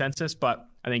QB3 consensus, but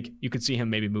I think you could see him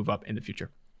maybe move up in the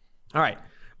future. All right,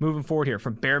 moving forward here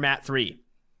from Bear Matt 3.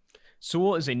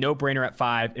 Sewell is a no-brainer at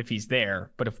 5 if he's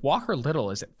there, but if Walker Little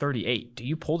is at 38, do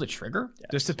you pull the trigger? Yes.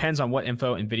 This depends on what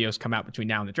info and videos come out between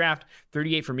now and the draft.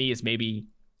 38 for me is maybe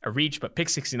a reach, but pick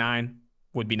 69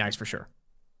 would be nice for sure.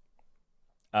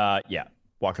 Yeah,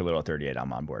 Walker Little at 38,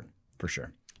 I'm on board for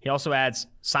sure. He also adds,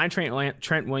 sign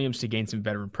Trent Williams to gain some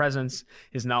veteran presence.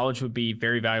 His knowledge would be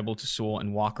very valuable to Sewell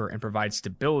and Walker and provide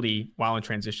stability while in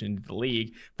transition into the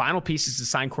league. Final piece is to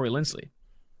sign Corey Linsley.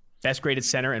 Best graded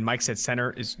center, and Mike said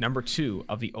center is number 2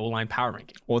 of the O-line power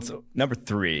ranking. Well, it's number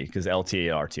 3 because LT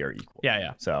and RT are equal.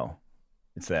 Yeah. So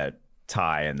it's that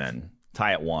tie and then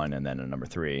tie at 1 and then a number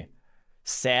 3.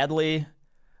 Sadly,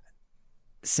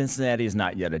 Cincinnati is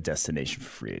not yet a destination for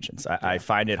free agents. I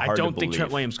find it hard to believe. I don't think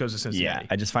Trent Williams goes to Cincinnati. Yeah,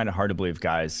 I just find it hard to believe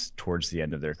guys towards the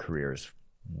end of their careers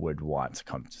would want to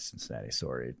come to Cincinnati.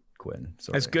 Sorry, Quinn.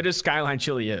 Sorry. As good as Skyline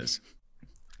Chili is,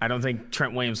 I don't think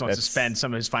Trent Williams wants to spend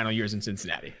some of his final years in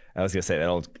Cincinnati. I was going to say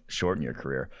that'll shorten your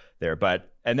career there.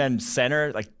 And then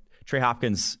center, like Trey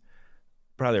Hopkins,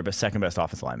 probably their second best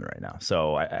offensive lineman right now.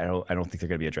 So I don't think they're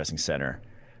going to be addressing center.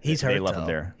 He's hurt, they love him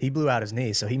there. He blew out his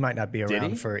knee, so he might not be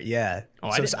around for, yeah.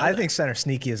 Oh, so I think center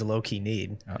sneaky is a low-key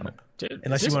need. Dude,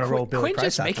 unless you want to roll Billy Quinn Price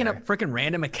just out making there. up freaking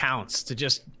random accounts to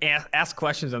just ask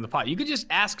questions on the pod. You could just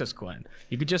ask us, Quinn.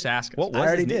 You could just ask us. What I was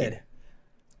already his knee? did.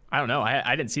 I don't know.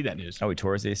 I didn't see that news. Oh, he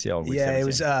tore his ACL. in week Yeah, it 17.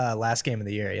 was last game of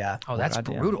the year, yeah. Oh, that's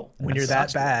goddamn. brutal. When you're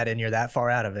that bad and you're that far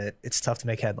out of it, it's tough to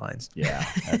make headlines. Yeah,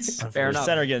 that's Fair enough.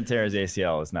 Center getting tear his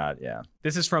ACL is not. Yeah,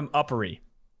 This is from Uppery.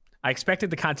 I expected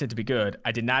the content to be good.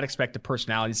 I did not expect the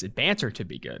personalities and banter to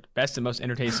be good. Best and most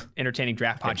entertaining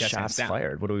draft podcast. shots hands down.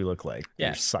 fired. What do we look like?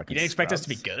 Yeah. We're sucking You didn't expect us to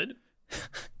be sprouts. good?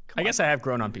 I guess I have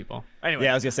grown on people. Anyway.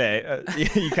 Yeah, I was gonna say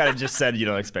you kind of just said you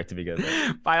don't expect to be good.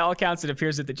 By all accounts, it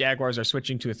appears that the Jaguars are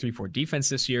switching to a 3-4 defense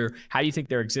this year. How do you think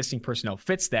their existing personnel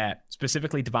fits that,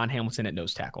 specifically Devon Hamilton at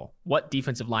nose tackle? What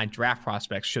defensive line draft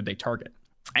prospects should they target?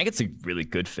 I think it's a really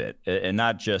good fit, and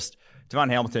not just Devon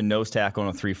Hamilton nose tackle on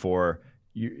a 3-4.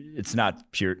 It's not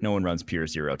pure. No one runs pure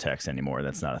zero techs anymore.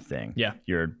 That's not a thing. Yeah,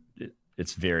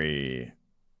 it's very.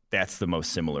 That's the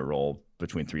most similar role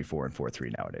between 3-4 and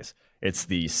 4-3 nowadays. It's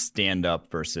the stand up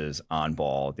versus on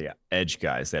ball, the edge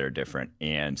guys that are different.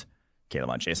 And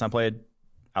Caleb Jason played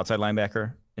outside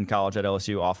linebacker in college at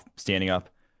LSU, off standing up.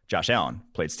 Josh Allen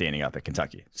played standing up at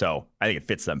Kentucky. So I think it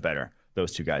fits them better,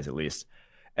 those two guys at least.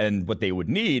 And what they would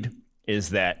need is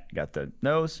that you got the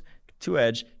nose, 2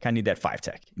 edge, kind of need that 5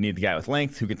 tech. You need the guy with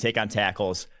length who can take on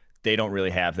tackles. They don't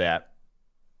really have that.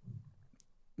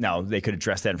 Now, they could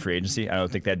address that in free agency. I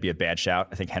don't think that'd be a bad shout.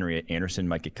 I think Henry Anderson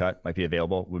might get cut, might be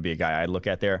available, would be a guy I'd look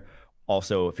at there.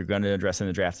 Also, if you're going to address in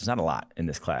the draft, there's not a lot in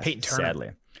this class, Peyton Turner.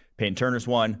 sadly. Peyton Turner's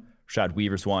one, Rashad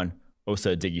Weaver's one,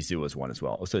 Osa Odighizuwa is one as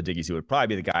well. Osa Odighizuwa would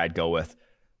probably be the guy I'd go with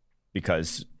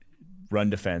because run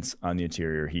defense on the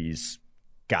interior, he's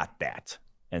got that.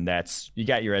 And that's, you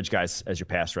got your edge guys as your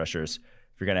pass rushers.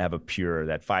 If you're going to have a pure,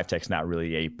 that 5 tech's not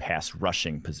really a pass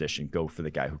rushing position, go for the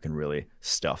guy who can really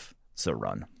stuff the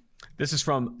run. This is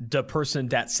from the person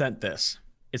that sent this.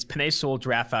 Is Penei Sewell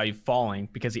draft value falling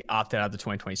because he opted out of the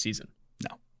 2020 season?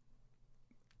 No.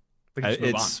 We can just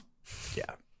move on.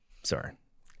 Yeah. Sorry.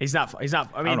 He's not. I mean,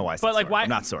 I don't know why I said but like, sorry. why? I'm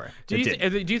not sorry. Do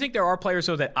you think there are players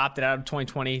though that opted out of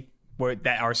 2020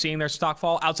 that are seeing their stock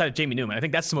fall outside of Jamie Newman? I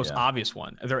think that's the most obvious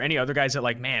one. Are there any other guys that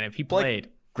like, man, if he played,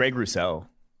 Greg Rousseau,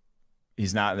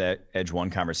 he's not in that edge one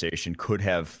conversation. Could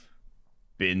have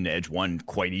been edge one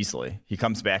quite easily. He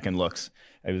comes back and looks.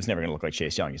 It was never going to look like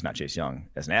Chase Young. He's not Chase Young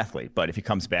as an athlete, but if he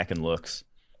comes back and looks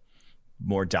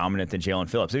more dominant than Jalen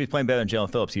Phillips, if he's playing better than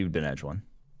Jalen Phillips, he would have been edge one.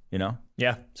 You know?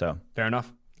 Yeah. So fair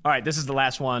enough. All right, this is the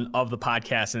last one of the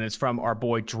podcast, and it's from our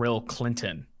boy Drill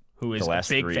Clinton, who is a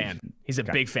big fan. He's a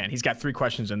big fan. He's got 3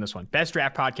 questions in this one. Best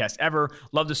draft podcast ever.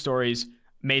 Love the stories.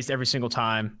 Amazed every single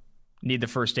time. Need the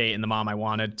first date and the mom I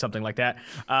wanted, something like that.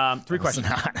 3 questions.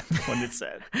 Not what it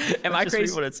said. Am I Just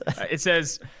crazy? read what it said. It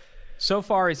says, so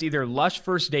far it's either lush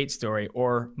first date story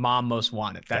or mom most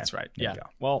wanted. That's right. there Yeah. you go.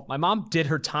 Well, my mom did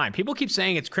her time. People keep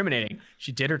saying it's incriminating.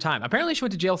 She did her time. Apparently she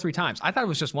went to jail 3 times. I thought it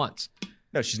was just once.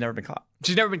 No, she's never been caught.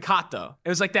 She's never been caught, though. It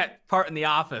was like that part in The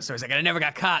Office where it's like, I never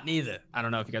got caught neither. I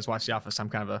don't know if you guys watch The Office. I'm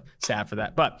kind of sad for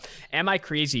that. But am I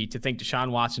crazy to think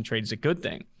Deshaun Watson trade is a good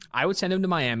thing? I would send him to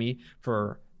Miami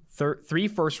for 3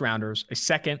 first-rounders, a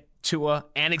second, Tua,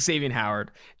 and Xavier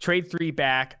Howard. Trade 3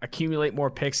 back, accumulate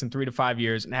more picks in 3 to 5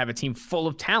 years, and have a team full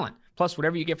of talent. Plus,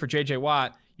 whatever you get for J.J.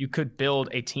 Watt, you could build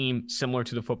a team similar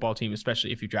to the football team,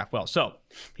 especially if you draft well. So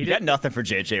he got nothing for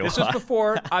J.J. Watt. This was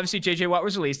before, obviously, J.J. Watt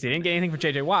was released. They didn't get anything for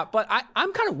J.J. Watt, but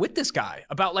I'm kind of with this guy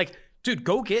about like, dude,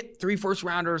 go get 3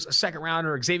 first-rounders, a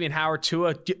second-rounder, Xavier Howard,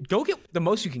 Tua. Go get the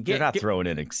most you can get. They're not throwing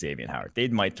in Xavier Howard. They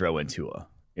might throw in Tua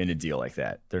in a deal like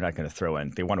that. They're not going to throw in.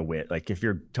 They want to win. Like, if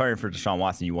you're targeting for Deshaun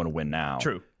Watson, you want to win now.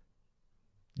 True.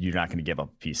 You're not going to give up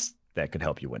a piece that could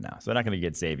help you win now. So they're not going to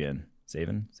get Xavier.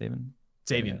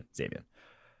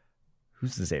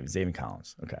 Who's the Xavier? Xavier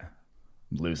Collins. Okay.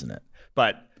 I'm losing it.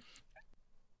 But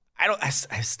I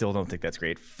still don't think that's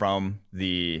great from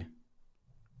the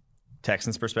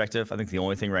Texans perspective. I think the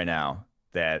only thing right now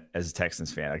that as a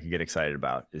Texans fan I could get excited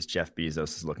about is Jeff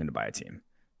Bezos is looking to buy a team.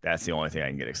 That's the only thing I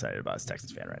can get excited about as a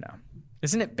Texans fan right now.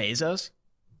 Isn't it Bezos?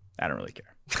 I don't really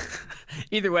care.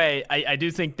 Either way, I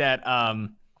do think that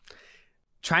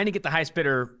trying to get the highest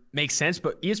bidder makes sense,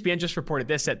 but ESPN just reported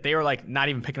this, that they are like not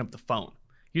even picking up the phone.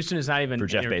 Houston is not even for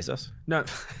Jeff Bezos. No,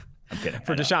 I'm kidding.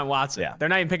 For Deshaun Watson. Yeah. They're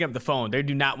not even picking up the phone. They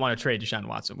do not want to trade Deshaun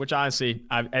Watson, which honestly,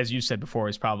 as you said before,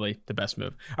 is probably the best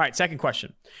move. All right, second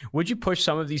question. Would you push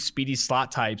some of these speedy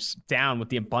slot types down with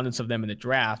the abundance of them in the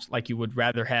draft, like you would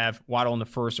rather have Waddle in the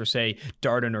first or say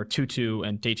Darden or Tutu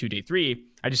and day 2, day 3?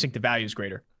 I just think the value is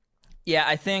greater. Yeah,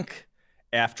 I think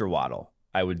after Waddle,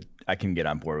 I can get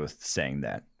on board with saying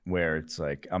that, where it's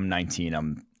like, I'm 19,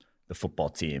 I'm the football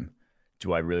team.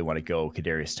 Do I really want to go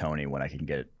Kadarius Toney when I can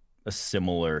get a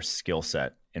similar skill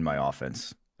set in my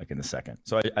offense, like in the second?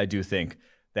 So I do think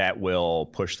that will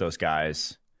push those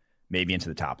guys maybe into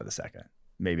the top of the second,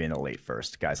 maybe in the late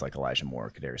first, guys like Elijah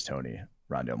Moore, Kadarius Toney,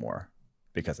 Rondale Moore,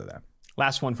 because of that.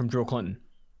 Last one from Drew Clinton.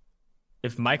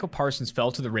 If Michael Parsons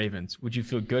fell to the Ravens, would you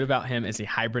feel good about him as a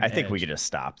hybrid I think edge? we could just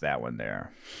stop that one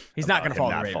there. He's not going to fall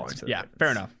to the Ravens. Yeah, Ravens.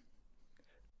 fair enough.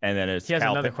 And then it's he has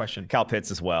another question. Kyle Pitts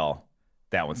as well.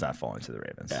 That one's not falling to the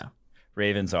Ravens. Yeah.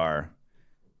 Ravens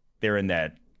they're in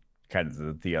that kind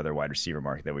of the other wide receiver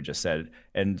market that we just said.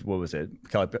 And what was it?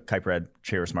 Kuiper had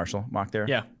Charis Marshall mock there?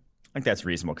 Yeah. I think that's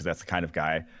reasonable because that's the kind of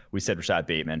guy. We said Rashad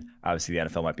Bateman. Obviously, the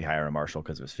NFL might be higher on Marshall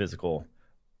because of his physical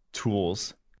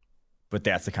tools, but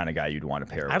that's the kind of guy you'd want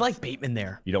to pair with. I like Bateman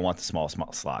there. You don't want the small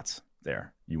slots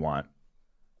there. You want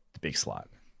the big slot.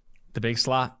 The big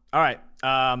slot. All right.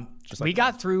 We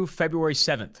got through February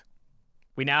 7th.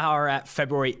 We now are at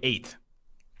February 8th.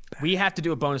 We have to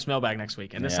do a bonus mailbag next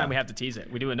week, and this time we have to tease it.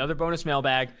 We do another bonus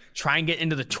mailbag, try and get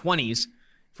into the 20s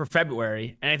for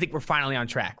February, and I think we're finally on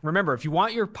track. Remember, if you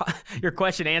want your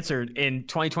question answered in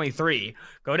 2023,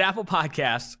 go to Apple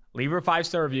Podcasts, leave a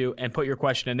 5-star review, and put your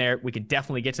question in there. We can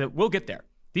definitely get to it. We'll get there.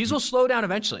 These will slow down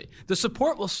eventually. The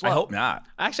support will slow. I hope not.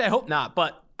 Actually, I hope not,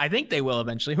 but I think they will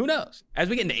eventually. Who knows? As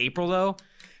we get into April, though,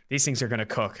 these things are going to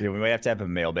cook. Yeah, we might have to have a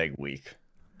mailbag week.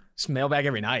 It's mailbag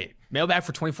every night. Mailbag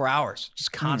for 24 hours.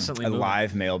 Just constantly moving.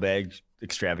 Live mailbag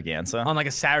extravaganza. On like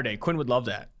a Saturday. Quinn would love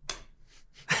that.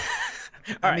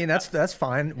 I mean, that's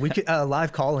fine. We could a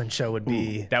live call-in show would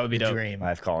be that would be the dope. dream.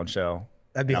 Live call-in show.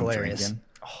 That'd be hilarious.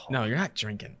 No, you're not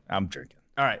drinking. I'm drinking.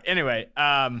 All right. Anyway,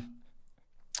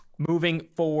 moving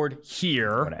forward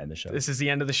here. I want to end the show. This is the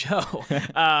end of the show.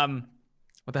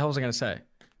 What the hell was I going to say?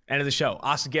 End of the show.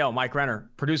 Austin Gale, Mike Renner,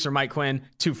 producer Mike Quinn,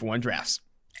 2-for-1 Drafts.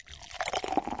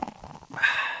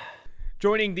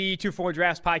 Joining the 2-for-1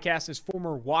 Drafts podcast is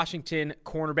former Washington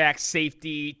cornerback,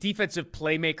 safety, defensive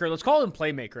playmaker. Let's call him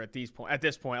playmaker at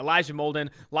this point. Elijah Molden,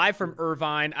 live from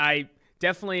Irvine. I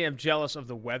definitely am jealous of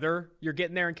the weather you're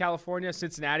getting there in California.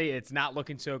 Cincinnati, it's not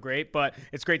looking so great, but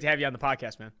it's great to have you on the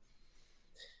podcast, man.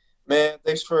 Man,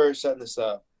 thanks for setting this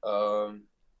up.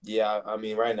 Yeah, I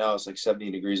mean, right now it's like 70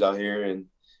 degrees out here, and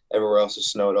everywhere else is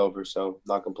snowed over, so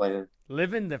not complaining.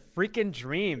 Living the freaking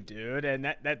dream, dude,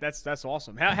 and that's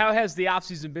awesome. How has the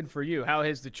offseason been for you? How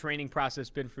has the training process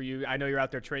been for you? I know you're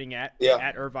out there training at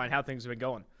Irvine. How things have been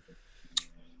going?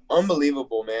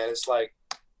 Unbelievable, man. It's like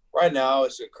right now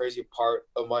it's a crazy part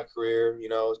of my career. You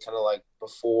know, it's kind of like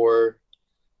before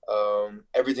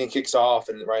everything kicks off,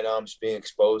 and right now I'm just being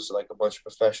exposed to like a bunch of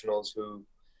professionals who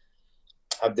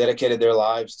have dedicated their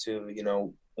lives to, you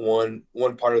know, one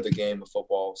part of the game of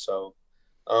football. So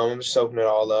I'm just soaking it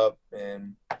all up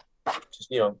and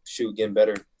just, you know, getting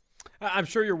better. I'm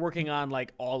sure you're working on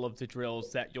like all of the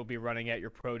drills that you'll be running at your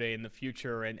pro day in the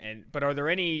future. But are there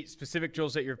any specific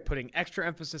drills that you're putting extra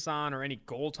emphasis on, or any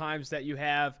goal times that you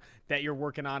have that you're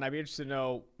working on? I'd be interested to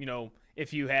know, you know,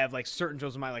 if you have like certain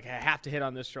drills in mind, like I have to hit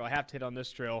on this drill, I have to hit on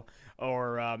this drill,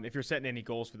 or if you're setting any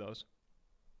goals for those.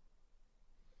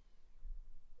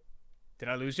 Did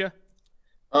I lose you?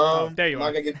 There you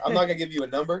are. I'm not gonna give you a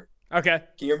number. Okay.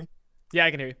 Can you hear me? Yeah,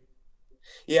 I can hear you.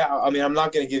 Yeah, I mean, I'm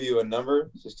not gonna give you a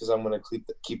number just because I'm gonna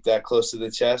keep that close to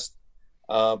the chest.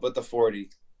 But the 40.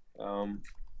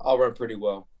 I'll run pretty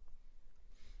well.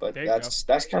 But that's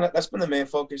been the main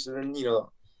focus. And then,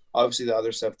 obviously the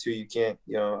other stuff too. You can't,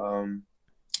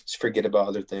 just forget about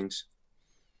other things.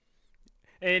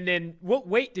 And then what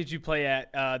weight did you play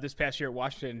at this past year at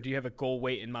Washington? Do you have a goal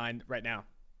weight in mind right now?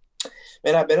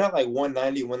 Man, I've been at like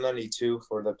 190, 192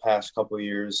 for the past couple of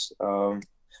years.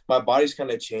 My body's kind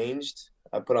of changed.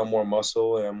 I put on more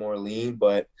muscle and I'm more lean,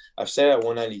 but I've stayed at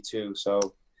 192. So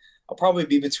I'll probably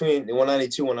be between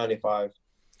 192, 195.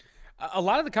 A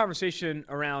lot of the conversation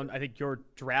around, I think, your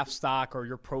draft stock or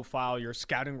your profile, your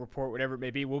scouting report, whatever it may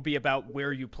be, will be about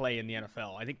where you play in the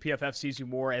NFL. I think PFF sees you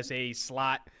more as a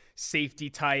slot safety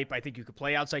type. I think you could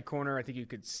play outside corner. I think you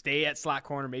could stay at slot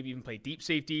corner, maybe even play deep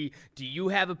safety. Do you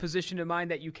have a position in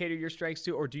mind that you cater your strengths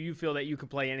to, or do you feel that you can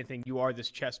play anything? You are this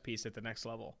chess piece at the next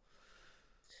level.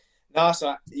 No,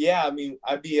 so yeah, I mean,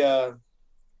 I'd be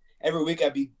every week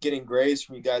I'd be getting grades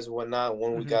from you guys and whatnot.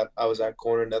 One week I was at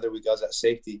corner, another week I was at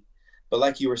safety. But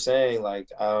like you were saying, like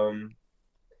I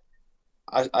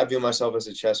view myself as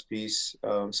a chess piece,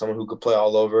 someone who could play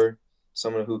all over,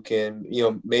 someone who can,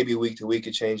 maybe week to week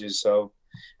it changes. So,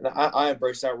 and I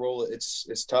embrace that role.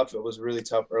 It's tough. It was really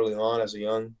tough early on as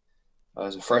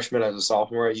a freshman, as a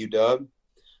sophomore at UW.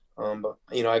 But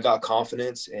I got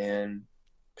confidence, and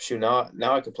now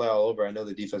I can play all over. I know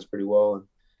the defense pretty well, and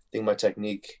I think my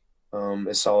technique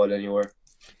is solid anywhere.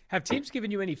 Have teams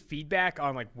given you any feedback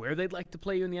on like where they'd like to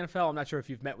play you in the NFL? I'm not sure if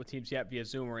you've met with teams yet via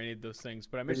Zoom or any of those things,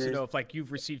 but I'm interested to know if like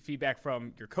you've received feedback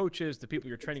from your coaches, the people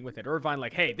you're training with at Irvine,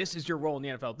 like, hey, this is your role in the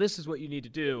NFL. This is what you need to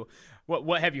do.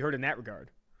 What have you heard in that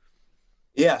regard?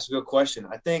 Yeah, it's a good question.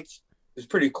 I think it's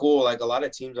pretty cool. Like a lot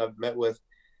of teams I've met with,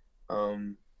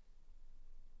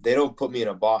 they don't put me in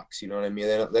a box. You know what I mean?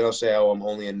 They don't say, oh, I'm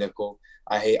only a nickel.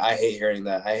 I hate hearing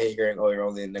that. I hate hearing, oh, you're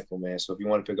only a nickel, man. So if you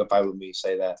want to pick a fight with me,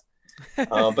 say that.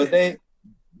 But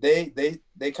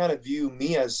they kind of view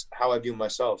me as how I view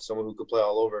myself, someone who could play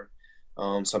all over.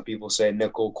 Some people say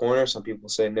nickel corner, some people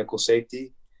say nickel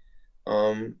safety.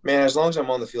 Man, as long as I'm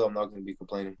on the field, I'm not going to be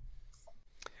complaining.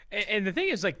 And the thing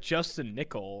is, like, just a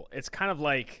nickel, it's kind of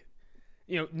like,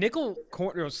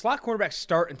 slot cornerbacks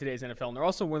start in today's NFL, and they're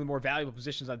also one of the more valuable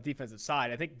positions on the defensive side.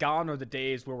 I think gone are the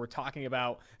days where we're talking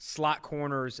about slot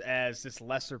corners as this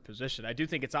lesser position. I do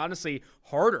think it's honestly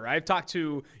harder. I've talked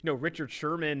to, Richard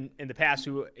Sherman in the past,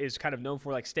 who is kind of known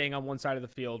for like staying on one side of the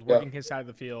field, working his side of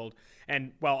the field,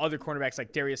 and while other cornerbacks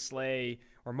like Darius Slay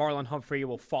or Marlon Humphrey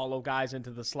will follow guys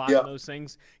into the slot and those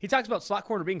things. He talks about slot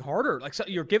corner being harder. Like, so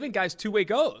you're giving guys two-way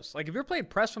goes. Like, if you're playing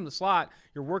press from the slot,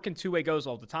 you're working two-way goes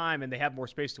all the time, and they have more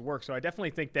space to work. So I definitely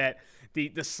think that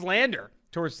the slander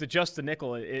towards just the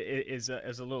nickel is a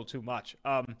little too much.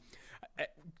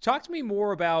 Talk to me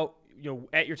more about,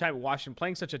 at your time at Washington,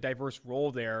 playing such a diverse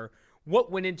role there.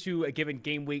 What went into a given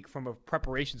game week from a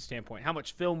preparation standpoint? How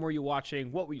much film were you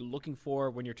watching? What were you looking for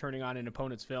when you're turning on an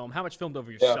opponent's film? How much film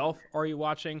over yourself are you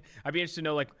watching? I'd be interested to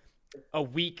know, like, a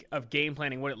week of game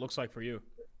planning, what it looks like for you.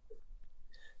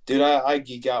 Dude, I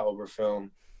geek out over film.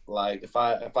 Like, if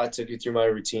I took you through my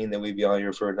routine, then we'd be on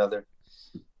here for another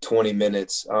 20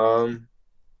 minutes. I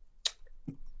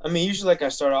mean, usually, like, I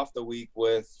start off the week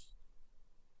with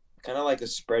kind of like a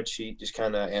spreadsheet, just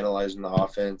kind of analyzing the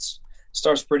offense.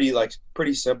 Starts pretty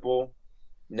simple.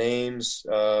 Names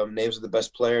of the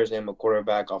best players, name a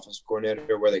quarterback, offensive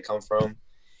coordinator, where they come from. And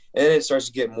then it starts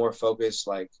to get more focused,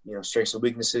 like, strengths and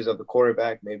weaknesses of the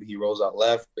quarterback. Maybe he rolls out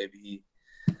left. Maybe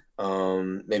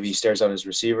he stares on his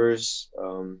receivers.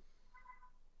 And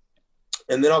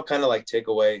then I'll kind of like take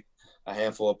away a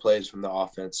handful of plays from the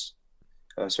offense,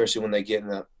 especially when they get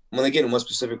in one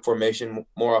specific formation.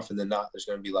 More often than not, there's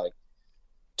going to be like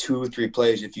 2 or 3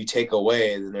 plays. If you take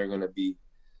away, then they're going to be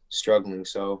struggling.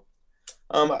 So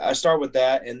I start with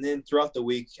that, and then throughout the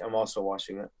week, I'm also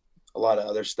watching a lot of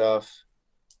other stuff.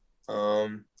 But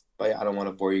yeah, I don't want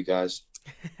to bore you guys.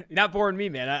 You're not boring me,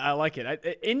 man. I like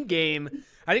it. In game,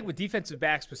 I think with defensive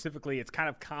backs specifically, it's kind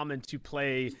of common to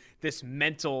play this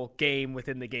mental game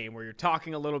within the game where you're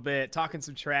talking a little bit, talking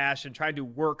some trash, and trying to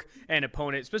work an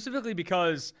opponent, specifically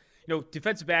because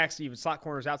defensive backs, even slot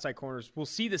corners, outside corners, will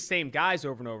see the same guys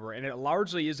over and over, and it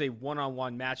largely is a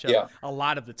one-on-one matchup a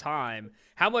lot of the time.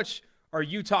 How much are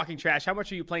you talking trash? How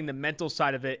much are you playing the mental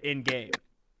side of it in game?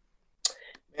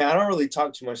 Yeah, I don't really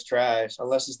talk too much trash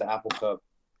unless it's the Apple Cup.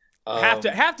 Have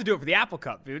to do it for the Apple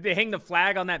Cup, dude. They hang the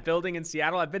flag on that building in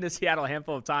Seattle. I've been to Seattle a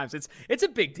handful of times. It's a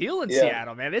big deal in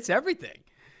Seattle, man. It's everything.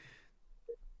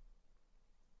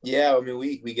 Yeah, I mean,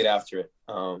 we get after it.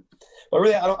 But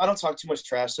really, I don't talk too much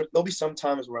trash. There'll be some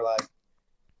times where, like,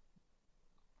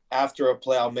 after a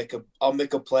play, I'll make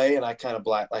a play and I kind of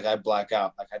black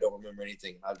out. Like, I don't remember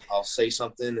anything. I'll say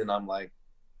something and I'm like,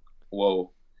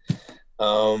 whoa.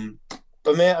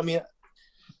 But man, I mean,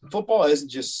 football isn't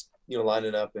just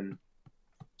lining up and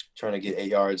trying to get 8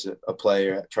 yards a play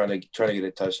or trying to get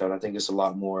a touchdown. I think it's a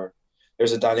lot more.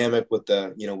 There's a dynamic with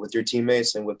with your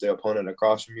teammates and with the opponent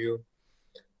across from you.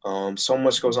 So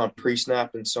much goes on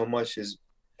pre-snap, and so much is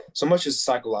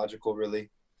psychological,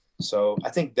 really. So I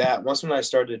think that when I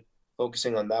started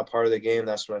focusing on that part of the game,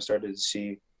 that's when I started to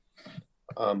see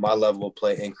my level of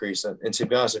play increase. And to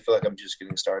be honest, I feel like I'm just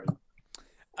getting started.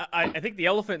 I think the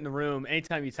elephant in the room,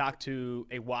 anytime you talk to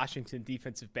a Washington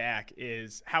defensive back,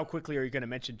 is how quickly are you going to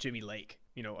mention Jimmy Lake?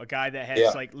 A guy that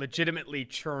has legitimately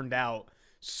churned out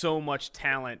so much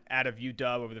talent out of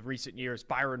UW over the recent years.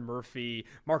 Byron Murphy,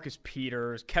 Marcus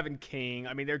Peters, Kevin King.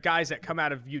 I mean, they're guys that come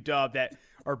out of UW that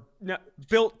are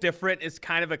built different. It's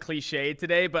kind of a cliche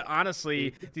today, but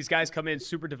honestly, these guys come in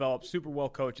super developed, super well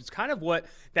coached. It's kind of what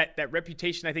that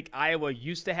reputation I think Iowa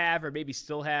used to have, or maybe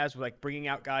still has, with like bringing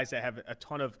out guys that have a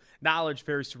ton of knowledge,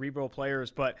 very cerebral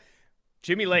players. But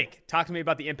Jimmy Lake, talk to me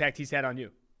about the impact he's had on you.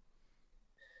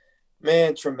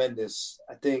 Man, tremendous.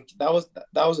 I think that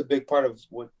was a big part of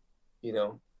what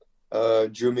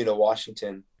drew me to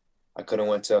Washington. I could have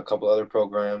went to a couple other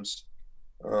programs.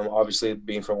 Obviously,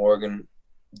 being from Oregon,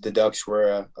 the Ducks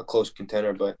were a close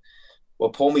contender. But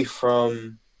what pulled me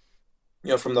from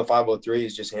the 503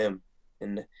 is just him.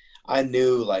 And I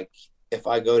knew, like, if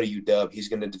I go to UW, he's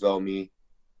going to develop me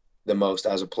the most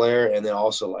as a player, and then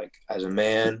also like as a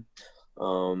man.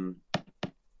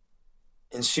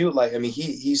 And shoot, like, I mean,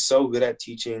 he's so good at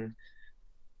teaching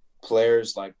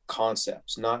players like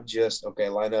concepts, not just, okay,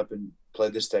 line up and play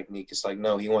this technique. It's like,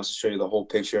 no, he wants to show you the whole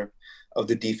picture of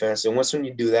the defense. And when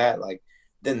you do that, like,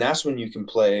 then that's when you can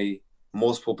play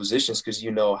multiple positions because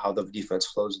you know how the defense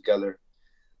flows together.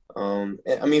 And,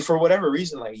 I mean, for whatever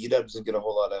reason, like, UW doesn't get a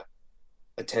whole lot of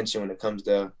attention when it comes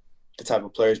to the type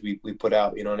of players we put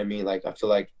out. You know what I mean? Like, I feel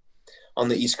like on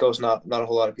the East Coast, not a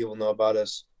whole lot of people know about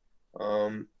us.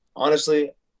 Honestly,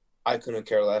 I couldn't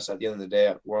care less. At the end of the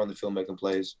day, we're on the field making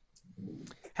plays.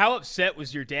 How upset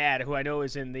was your dad, who I know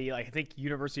is in the, I think,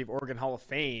 University of Oregon Hall of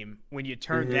Fame, when you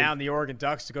turned down the Oregon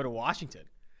Ducks to go to Washington?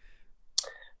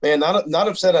 Man, not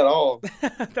upset at all.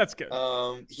 That's good.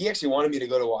 He actually wanted me to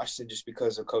go to Washington just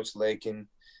because of Coach Lake and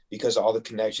because of all the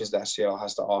connections that Seattle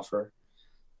has to offer.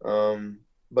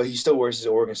 But he still wears his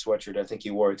Oregon sweatshirt. I think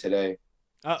he wore it today.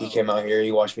 He came out here.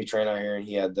 He watched me train out here, and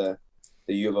he had the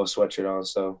U of O sweatshirt on.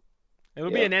 So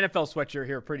it'll be an NFL sweatshirt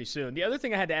here pretty soon. The other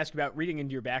thing I had to ask about, reading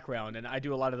into your background, and I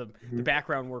do a lot of the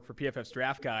background work for PFF's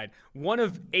Draft Guide, one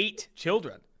of 8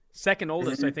 children, second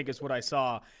oldest, I think is what I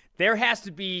saw. There has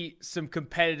to be some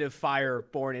competitive fire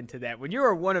born into that. When you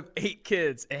are one of 8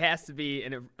 kids, it has to be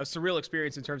a surreal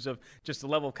experience in terms of just the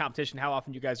level of competition, how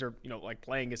often you guys are, like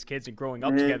playing as kids and growing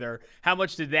up together. How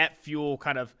much did that fuel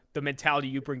kind of the mentality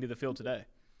you bring to the field today?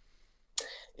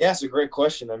 Yeah, it's a great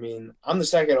question. I mean, I'm the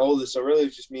second oldest, so really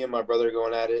it's just me and my brother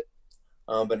going at it.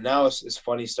 But now it's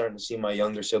funny starting to see my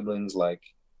younger siblings like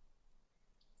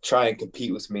try and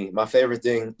compete with me.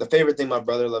 The favorite thing my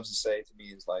brother loves to say to me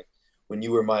is like, when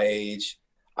you were my age,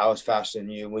 I was faster than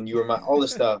you. When you were all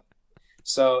this stuff.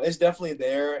 So it's definitely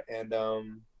there. And I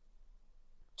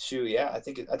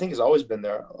think it's always been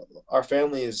there. Our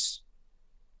family is,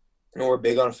 we're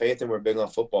big on faith and we're big on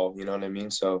football. You know what I mean?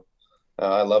 So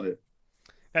I love it.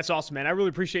 That's awesome, man. I really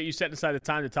appreciate you setting aside the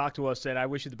time to talk to us, and I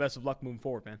wish you the best of luck moving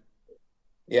forward, man.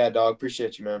 Yeah, dog.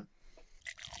 Appreciate you, man.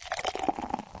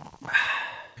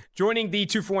 Joining the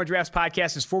 2-for-1 Drafts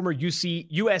podcast is former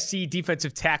USC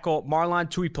defensive tackle Marlon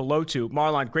Tuipulotu.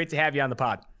 Marlon, great to have you on the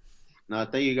pod. No,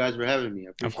 thank you guys for having me.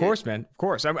 Of course, man. Of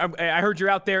course. I heard you're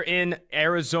out there in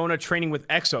Arizona training with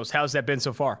Exos. How's that been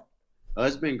so far?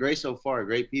 It's been great so far.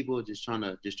 Great people, just trying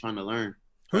to learn.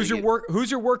 Who's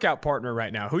your workout partner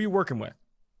right now? Who are you working with?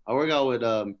 I work out with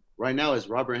right now is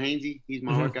Robert Hainsey. He's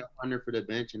my workout partner for the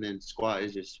bench, and then squat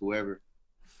is just whoever.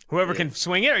 Whoever can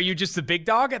swing it? Are you just the big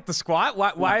dog at the squat?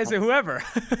 Why is it whoever?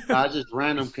 I just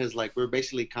ran them because like we're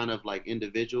basically kind of like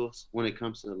individuals when it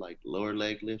comes to like lower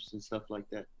leg lifts and stuff like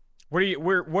that.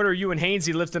 What are you and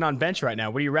Hainsey lifting on bench right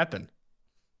now? What are you repping?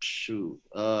 Shoot,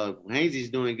 Hainsey's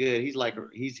doing good. He's like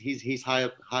he's high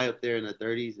up there in the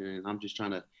 30s, and I'm just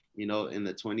trying to in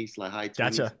the 20s, like high 20s.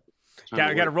 Gotcha.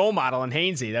 Got a role model in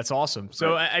Hainsey. That's awesome.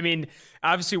 So, right. I mean,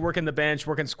 obviously working the bench,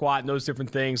 working squat, and those different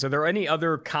things. Are there any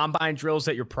other combine drills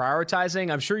that you're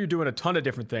prioritizing? I'm sure you're doing a ton of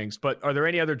different things, but are there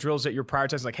any other drills that you're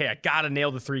prioritizing? Like, hey, I got to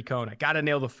nail the 3-cone. I got to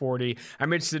nail the 40.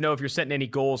 I'm interested to know if you're setting any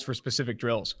goals for specific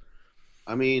drills.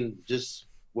 I mean, just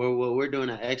what we're doing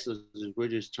at Exos is we're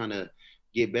just trying to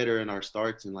get better in our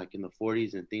starts and like in the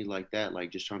 40s and things like that.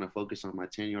 Like just trying to focus on my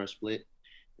 10-yard split.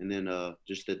 and then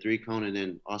just the 3-cone, and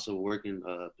then also working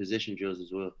position drills as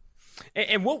well.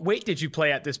 And what weight did you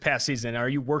play at this past season? Are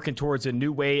you working towards a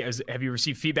new weight? Have you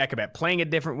received feedback about playing a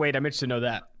different weight? I'm interested to know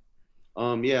that.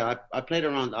 Yeah, I played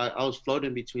around. I was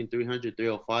floating between 300,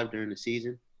 305 during the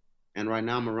season, and right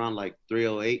now I'm around like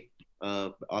 308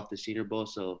 off the Senior Bowl.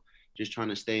 So just trying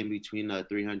to stay in between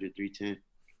 300, 310,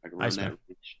 like around that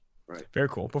range. Right. Very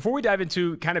cool. Before we dive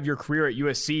into kind of your career at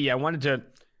USC, I wanted to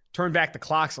turn back the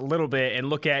clocks a little bit and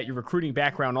look at your recruiting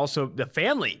background, also the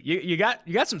family. You got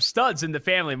some studs in the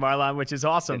family, Marlon, which is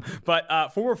awesome. But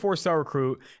former 4-star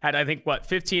recruit, had I think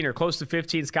 15 or close to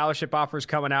 15 scholarship offers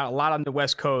coming out, a lot on the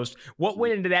West Coast. What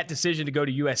went into that decision to go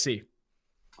to USC?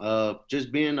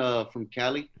 Just being from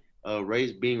Cali,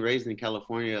 being raised in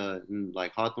California, in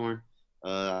like Hawthorne.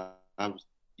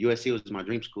 USC was my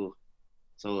dream school,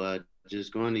 so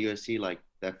just going to USC, like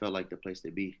that felt like the place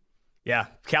to be. Yeah,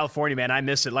 California, man, I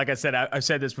miss it. Like I said, I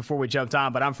said this before we jumped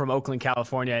on, but I'm from Oakland,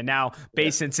 California, and now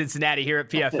based in Cincinnati here at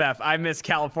PFF. I miss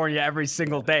California every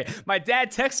single day. My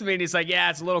dad texted me, and he's like,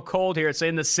 yeah, it's a little cold here. It's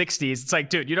in the 60s. It's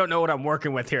like, dude, you don't know what I'm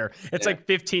working with here. It's like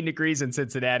 15 degrees in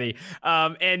Cincinnati.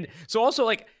 And so also,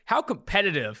 like, how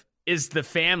competitive is the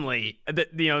family, the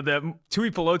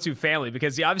Tuipulotu family?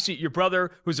 Because obviously your brother,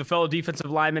 who's a fellow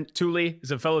defensive lineman, Tuli, is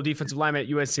a fellow defensive lineman at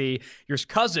USC. Your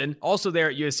cousin, also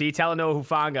there at USC, Talanoa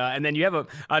Hufanga. And then you have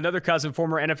another cousin,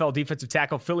 former NFL defensive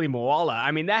tackle, Philly Moala. I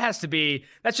mean, that's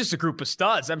just a group of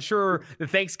studs. I'm sure the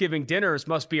Thanksgiving dinners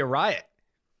must be a riot.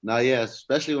 No, yeah,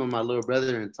 especially with my little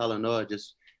brother and Talanoa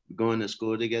just going to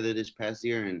school together this past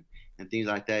year and things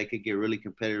like that. It could get really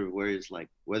competitive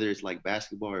whether it's like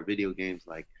basketball or video games.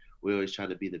 Like, we always try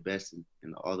to be the best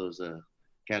in all those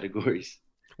categories.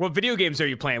 What video games are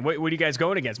you playing? What are you guys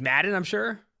going against? Madden, I'm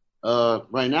sure?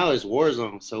 Right now it's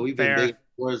Warzone. So we've been big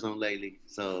Warzone lately.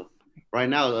 So right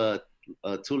now,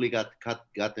 Tuli got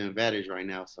the advantage right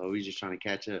now. So we're just trying to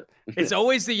catch up. It's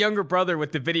always the younger brother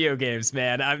with the video games,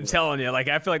 man. I'm telling you, like,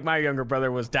 I feel like my younger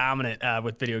brother was dominant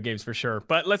with video games for sure.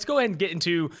 But let's go ahead and get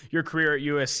into your career at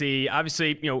USC.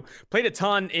 Obviously, played a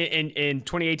ton in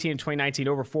 2018 and 2019,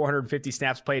 over 450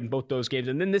 snaps played in both those games.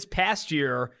 And then this past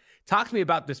year, talk to me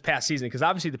about this past season, because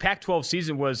obviously the Pac-12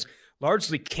 season was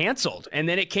largely canceled, and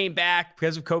then it came back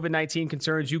because of COVID-19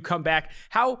 concerns. You come back.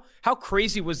 How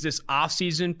crazy was this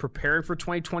offseason preparing for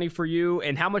 2020 for you,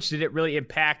 and how much did it really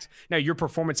impact your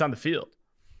performance on the field?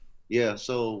 Yeah,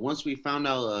 so once we found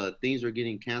out things were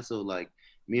getting canceled, like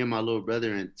me and my little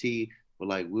brother and T were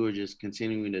we were just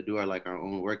continuing to do our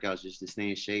own workouts just to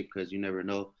stay in shape, because you never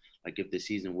know like if the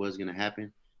season was going to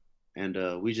happen.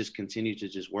 And we just continued to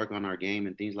just work on our game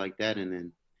and things like that.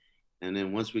 And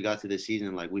then once we got to the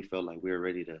season, like, we felt like we were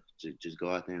ready to just go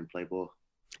out there and play ball.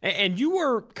 And you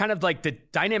were kind of like the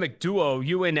dynamic duo,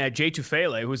 you and Jay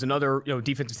Tufele, who's another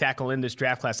defensive tackle in this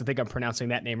draft class. I think I'm pronouncing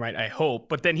that name right, I hope.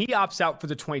 But then he opts out for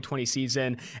the 2020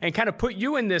 season and kind of put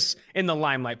you in the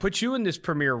limelight, put you in this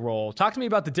premier role. Talk to me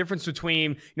about the difference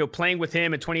between playing with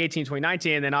him in 2018,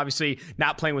 2019, and then obviously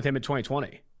not playing with him in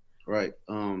 2020. Right.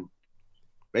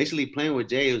 Basically playing with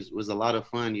Jay was a lot of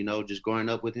fun, just growing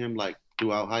up with him, like,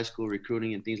 throughout high school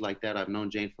recruiting and things like that. I've known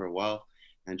Jane for a while,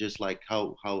 and just like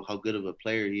how good of a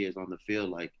player he is on the field.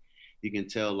 Like, you can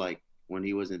tell like when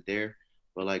he wasn't there,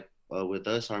 but like with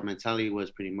us, our mentality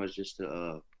was pretty much just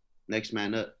to next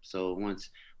man up. So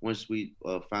once we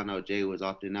found out Jay was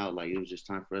opting out, like, it was just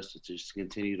time for us to just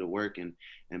continue to work and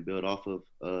build off of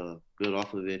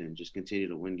it and just continue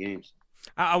to win games.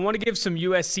 I want to give some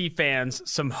USC fans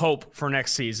some hope for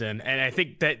next season. And I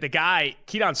think that the guy,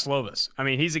 Kedon Slovis, I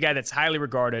mean, he's a guy that's highly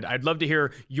regarded. I'd love to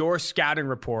hear your scouting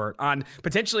report on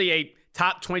potentially a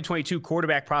top 2022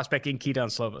 quarterback prospect in Kedon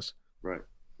Slovis. Right.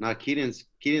 Now, Kedon's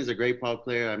a great ball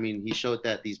player. I mean, he showed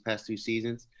that these past 2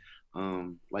 seasons.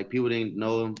 Like, people didn't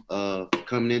know him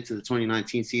coming into the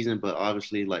 2019 season, but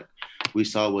obviously, like, we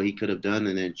saw what he could have done,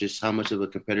 and then just how much of a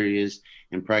competitor he is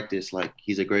in practice. Like,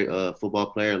 he's a great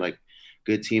football player, like,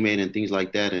 good teammate and things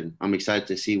like that. And I'm excited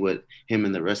to see what him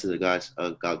and the rest of the guys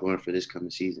got going for this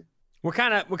coming season. What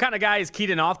kind of guy is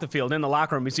Kedon off the field in the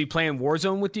locker room? Is he playing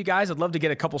Warzone with you guys? I'd love to get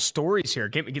a couple stories here.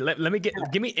 Give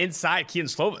me inside Kedon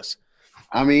Slovis.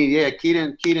 I mean, yeah,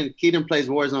 Kedon plays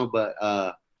Warzone, but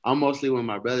I'm mostly with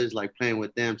my brothers, like, playing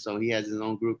with them. So he has his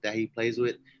own group that he plays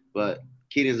with. But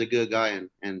Kedon's a good guy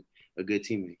and a good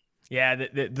teammate. Yeah,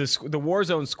 the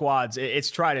Warzone squads,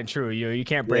 it's tried and true. You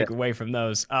can't break away from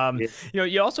those.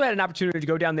 You also had an opportunity to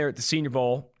go down there at the Senior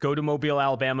Bowl, go to Mobile,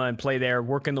 Alabama, and play there,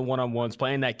 work in the one-on-ones,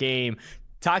 playing that game.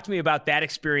 Talk to me about that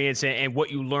experience and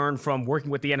what you learned from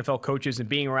working with the NFL coaches and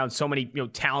being around so many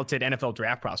talented NFL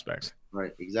draft prospects.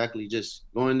 Right, exactly. Just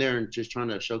going there and just trying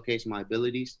to showcase my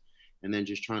abilities, and then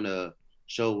just trying to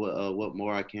show what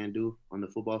more I can do on the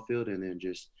football field, and then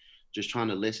just trying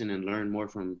to listen and learn more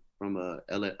from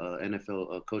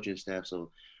NFL coaching staff.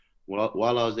 So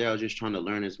while I was there, I was just trying to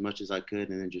learn as much as I could,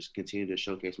 and then just continue to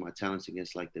showcase my talents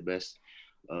against like the best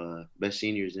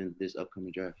seniors in this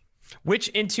upcoming draft. Which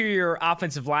interior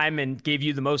offensive lineman gave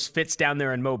you the most fits down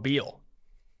there in Mobile?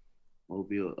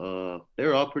 They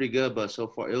were all pretty good, but so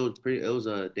far it was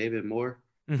David Moore,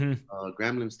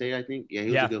 Grambling State, I think. Yeah,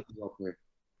 he was a good football player.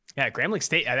 Yeah, Grambling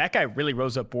State, that guy really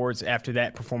rose up boards after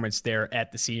that performance there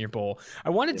at the Senior Bowl. I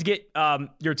wanted to get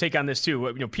your take on this too.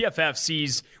 PFF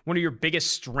sees one of your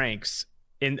biggest strengths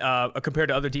in compared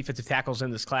to other defensive tackles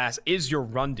in this class is your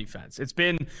run defense. It's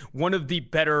been one of the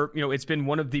better,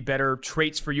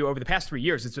 traits for you over the past 3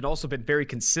 years. It's also been very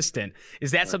consistent.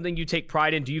 Is that something you take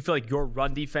pride in? Do you feel like your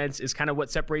run defense is kind of what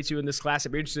separates you in this class?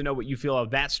 I'd be interested to know what you feel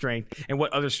of that strength and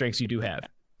what other strengths you do have.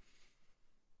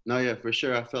 No, yeah, for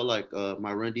sure. I felt like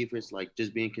my run defense, like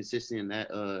just being consistent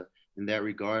in that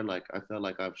regard. Like I felt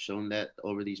like I've shown that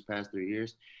over these past 3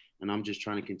 years, and I'm just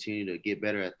trying to continue to get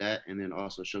better at that, and then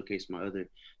also showcase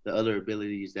the other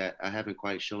abilities that I haven't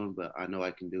quite shown, but I know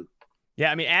I can do.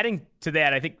 Yeah, I mean, adding to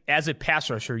that, I think as a pass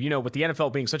rusher, with the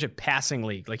NFL being such a passing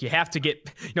league, like you have to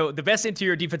get, the best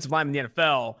interior defensive linemen in the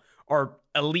NFL are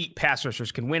elite pass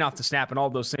rushers, can win off the snap and all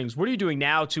those things. What are you doing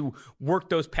now to work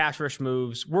those pass rush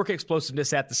moves, work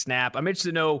explosiveness at the snap? I'm interested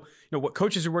to know, what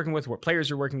coaches are working with, what players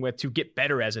are working with to get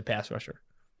better as a pass rusher.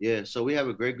 Yeah, so we have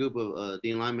a great group of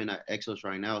D linemen at Exos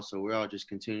right now. So we're all just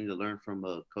continuing to learn from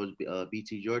Coach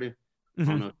BT Jordan. I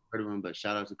don't know if you've heard of him, but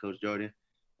shout out to Coach Jordan.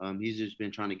 He's just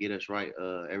been trying to get us right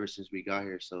ever since we got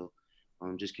here. So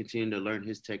just continuing to learn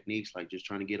his techniques, like just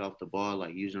trying to get off the ball,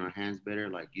 like using our hands better,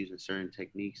 like using certain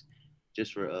techniques,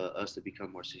 just for us to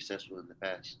become more successful in the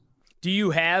pass. Do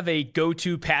you have a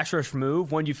go-to pass rush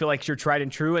move, one you feel like you're tried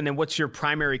and true, and then what's your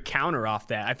primary counter off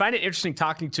that? I find it interesting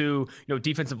talking to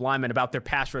defensive linemen about their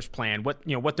pass rush plan,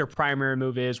 what their primary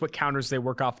move is, what counters they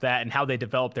work off that, and how they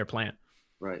develop their plan.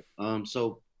 Right.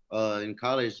 So in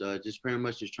college, just pretty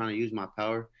much just trying to use my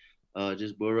power,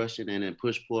 just bull rushing and then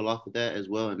push pull off of that as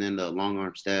well, and then the long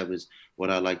arm stab is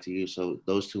what I like to use. So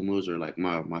those two moves are like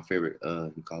my favorite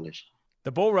in college.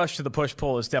 The bull rush to the push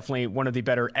pull is definitely one of the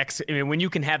better when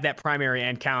you can have that primary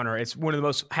and counter, it's one of the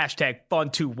most #fun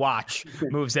to watch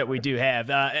moves that we do have.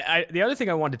 The other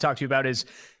thing I wanted to talk to you about is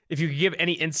if you could give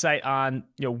any insight on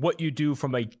what you do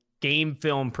from a game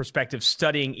film perspective,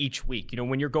 studying each week.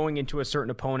 When you're going into a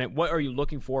certain opponent, what are you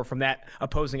looking for from that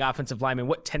opposing offensive lineman?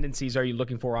 What tendencies are you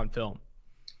looking for on film?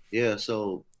 Yeah,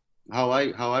 so how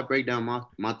I break down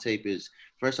my tape is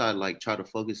first I like try to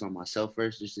focus on myself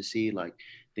first, just to see like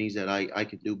things that I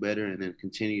could do better, and then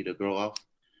continue to grow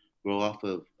off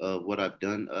of what I've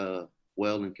done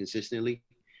well and consistently.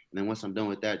 And then once I'm done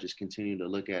with that, just continue to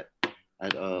look at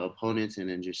opponents, and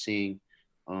then just seeing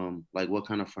like what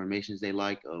kind of formations they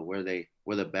like, where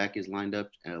the back is lined up,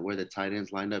 where the tight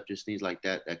ends lined up, just things like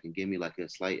that can give me like a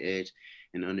slight edge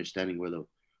and understanding where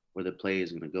the play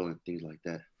is going to go and things like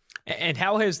that. And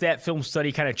how has that film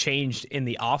study kind of changed in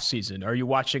the offseason? Are you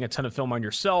watching a ton of film on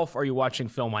yourself? Are you watching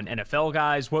film on NFL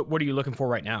guys? What are you looking for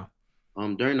right now?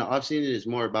 During the offseason, it's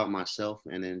more about myself,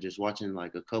 and then just watching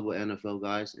like a couple NFL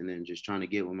guys, and then just trying to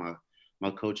get with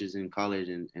my coaches in college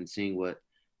and seeing what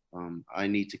I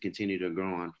need to continue to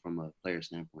grow on from a player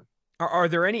standpoint. Are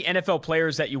there any NFL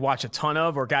players that you watch a ton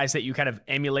of, or guys that you kind of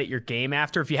emulate your game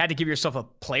after? If you had to give yourself a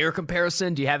player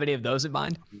comparison, do you have any of those in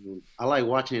mind? I like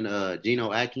watching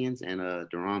Geno Atkins and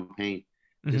Daron Payne.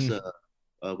 Just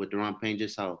with Daron Payne,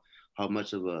 just how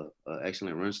much of a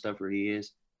excellent run stuffer he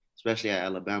is, especially at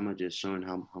Alabama, just showing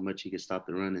how much he can stop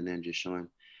the run, and then just showing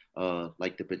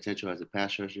like the potential as a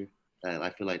pass rusher. I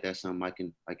feel like that's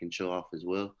something I can show off as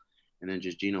well. And then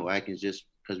just Geno Atkins, just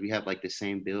because we have like the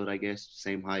same build, I guess,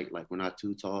 same height, like we're not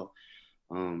too tall.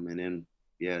 And then,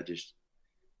 yeah, just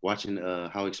watching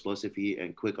how explosive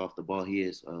and quick off the ball he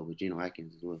is with Geno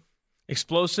Atkins as well.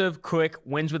 Explosive, quick,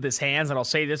 wins with his hands. And I'll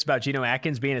say this about Geno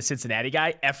Atkins being a Cincinnati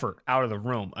guy, effort out of the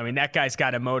room. I mean, that guy's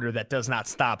got a motor that does not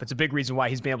stop. It's a big reason why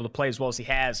he's been able to play as well as he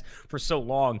has for so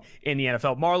long in the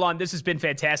NFL. Marlon, this has been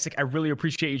fantastic. I really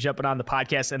appreciate you jumping on the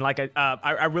podcast. And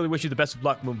I really wish you the best of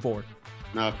luck moving forward.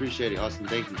 No, I appreciate it, Austin.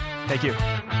 Thank you. Thank you.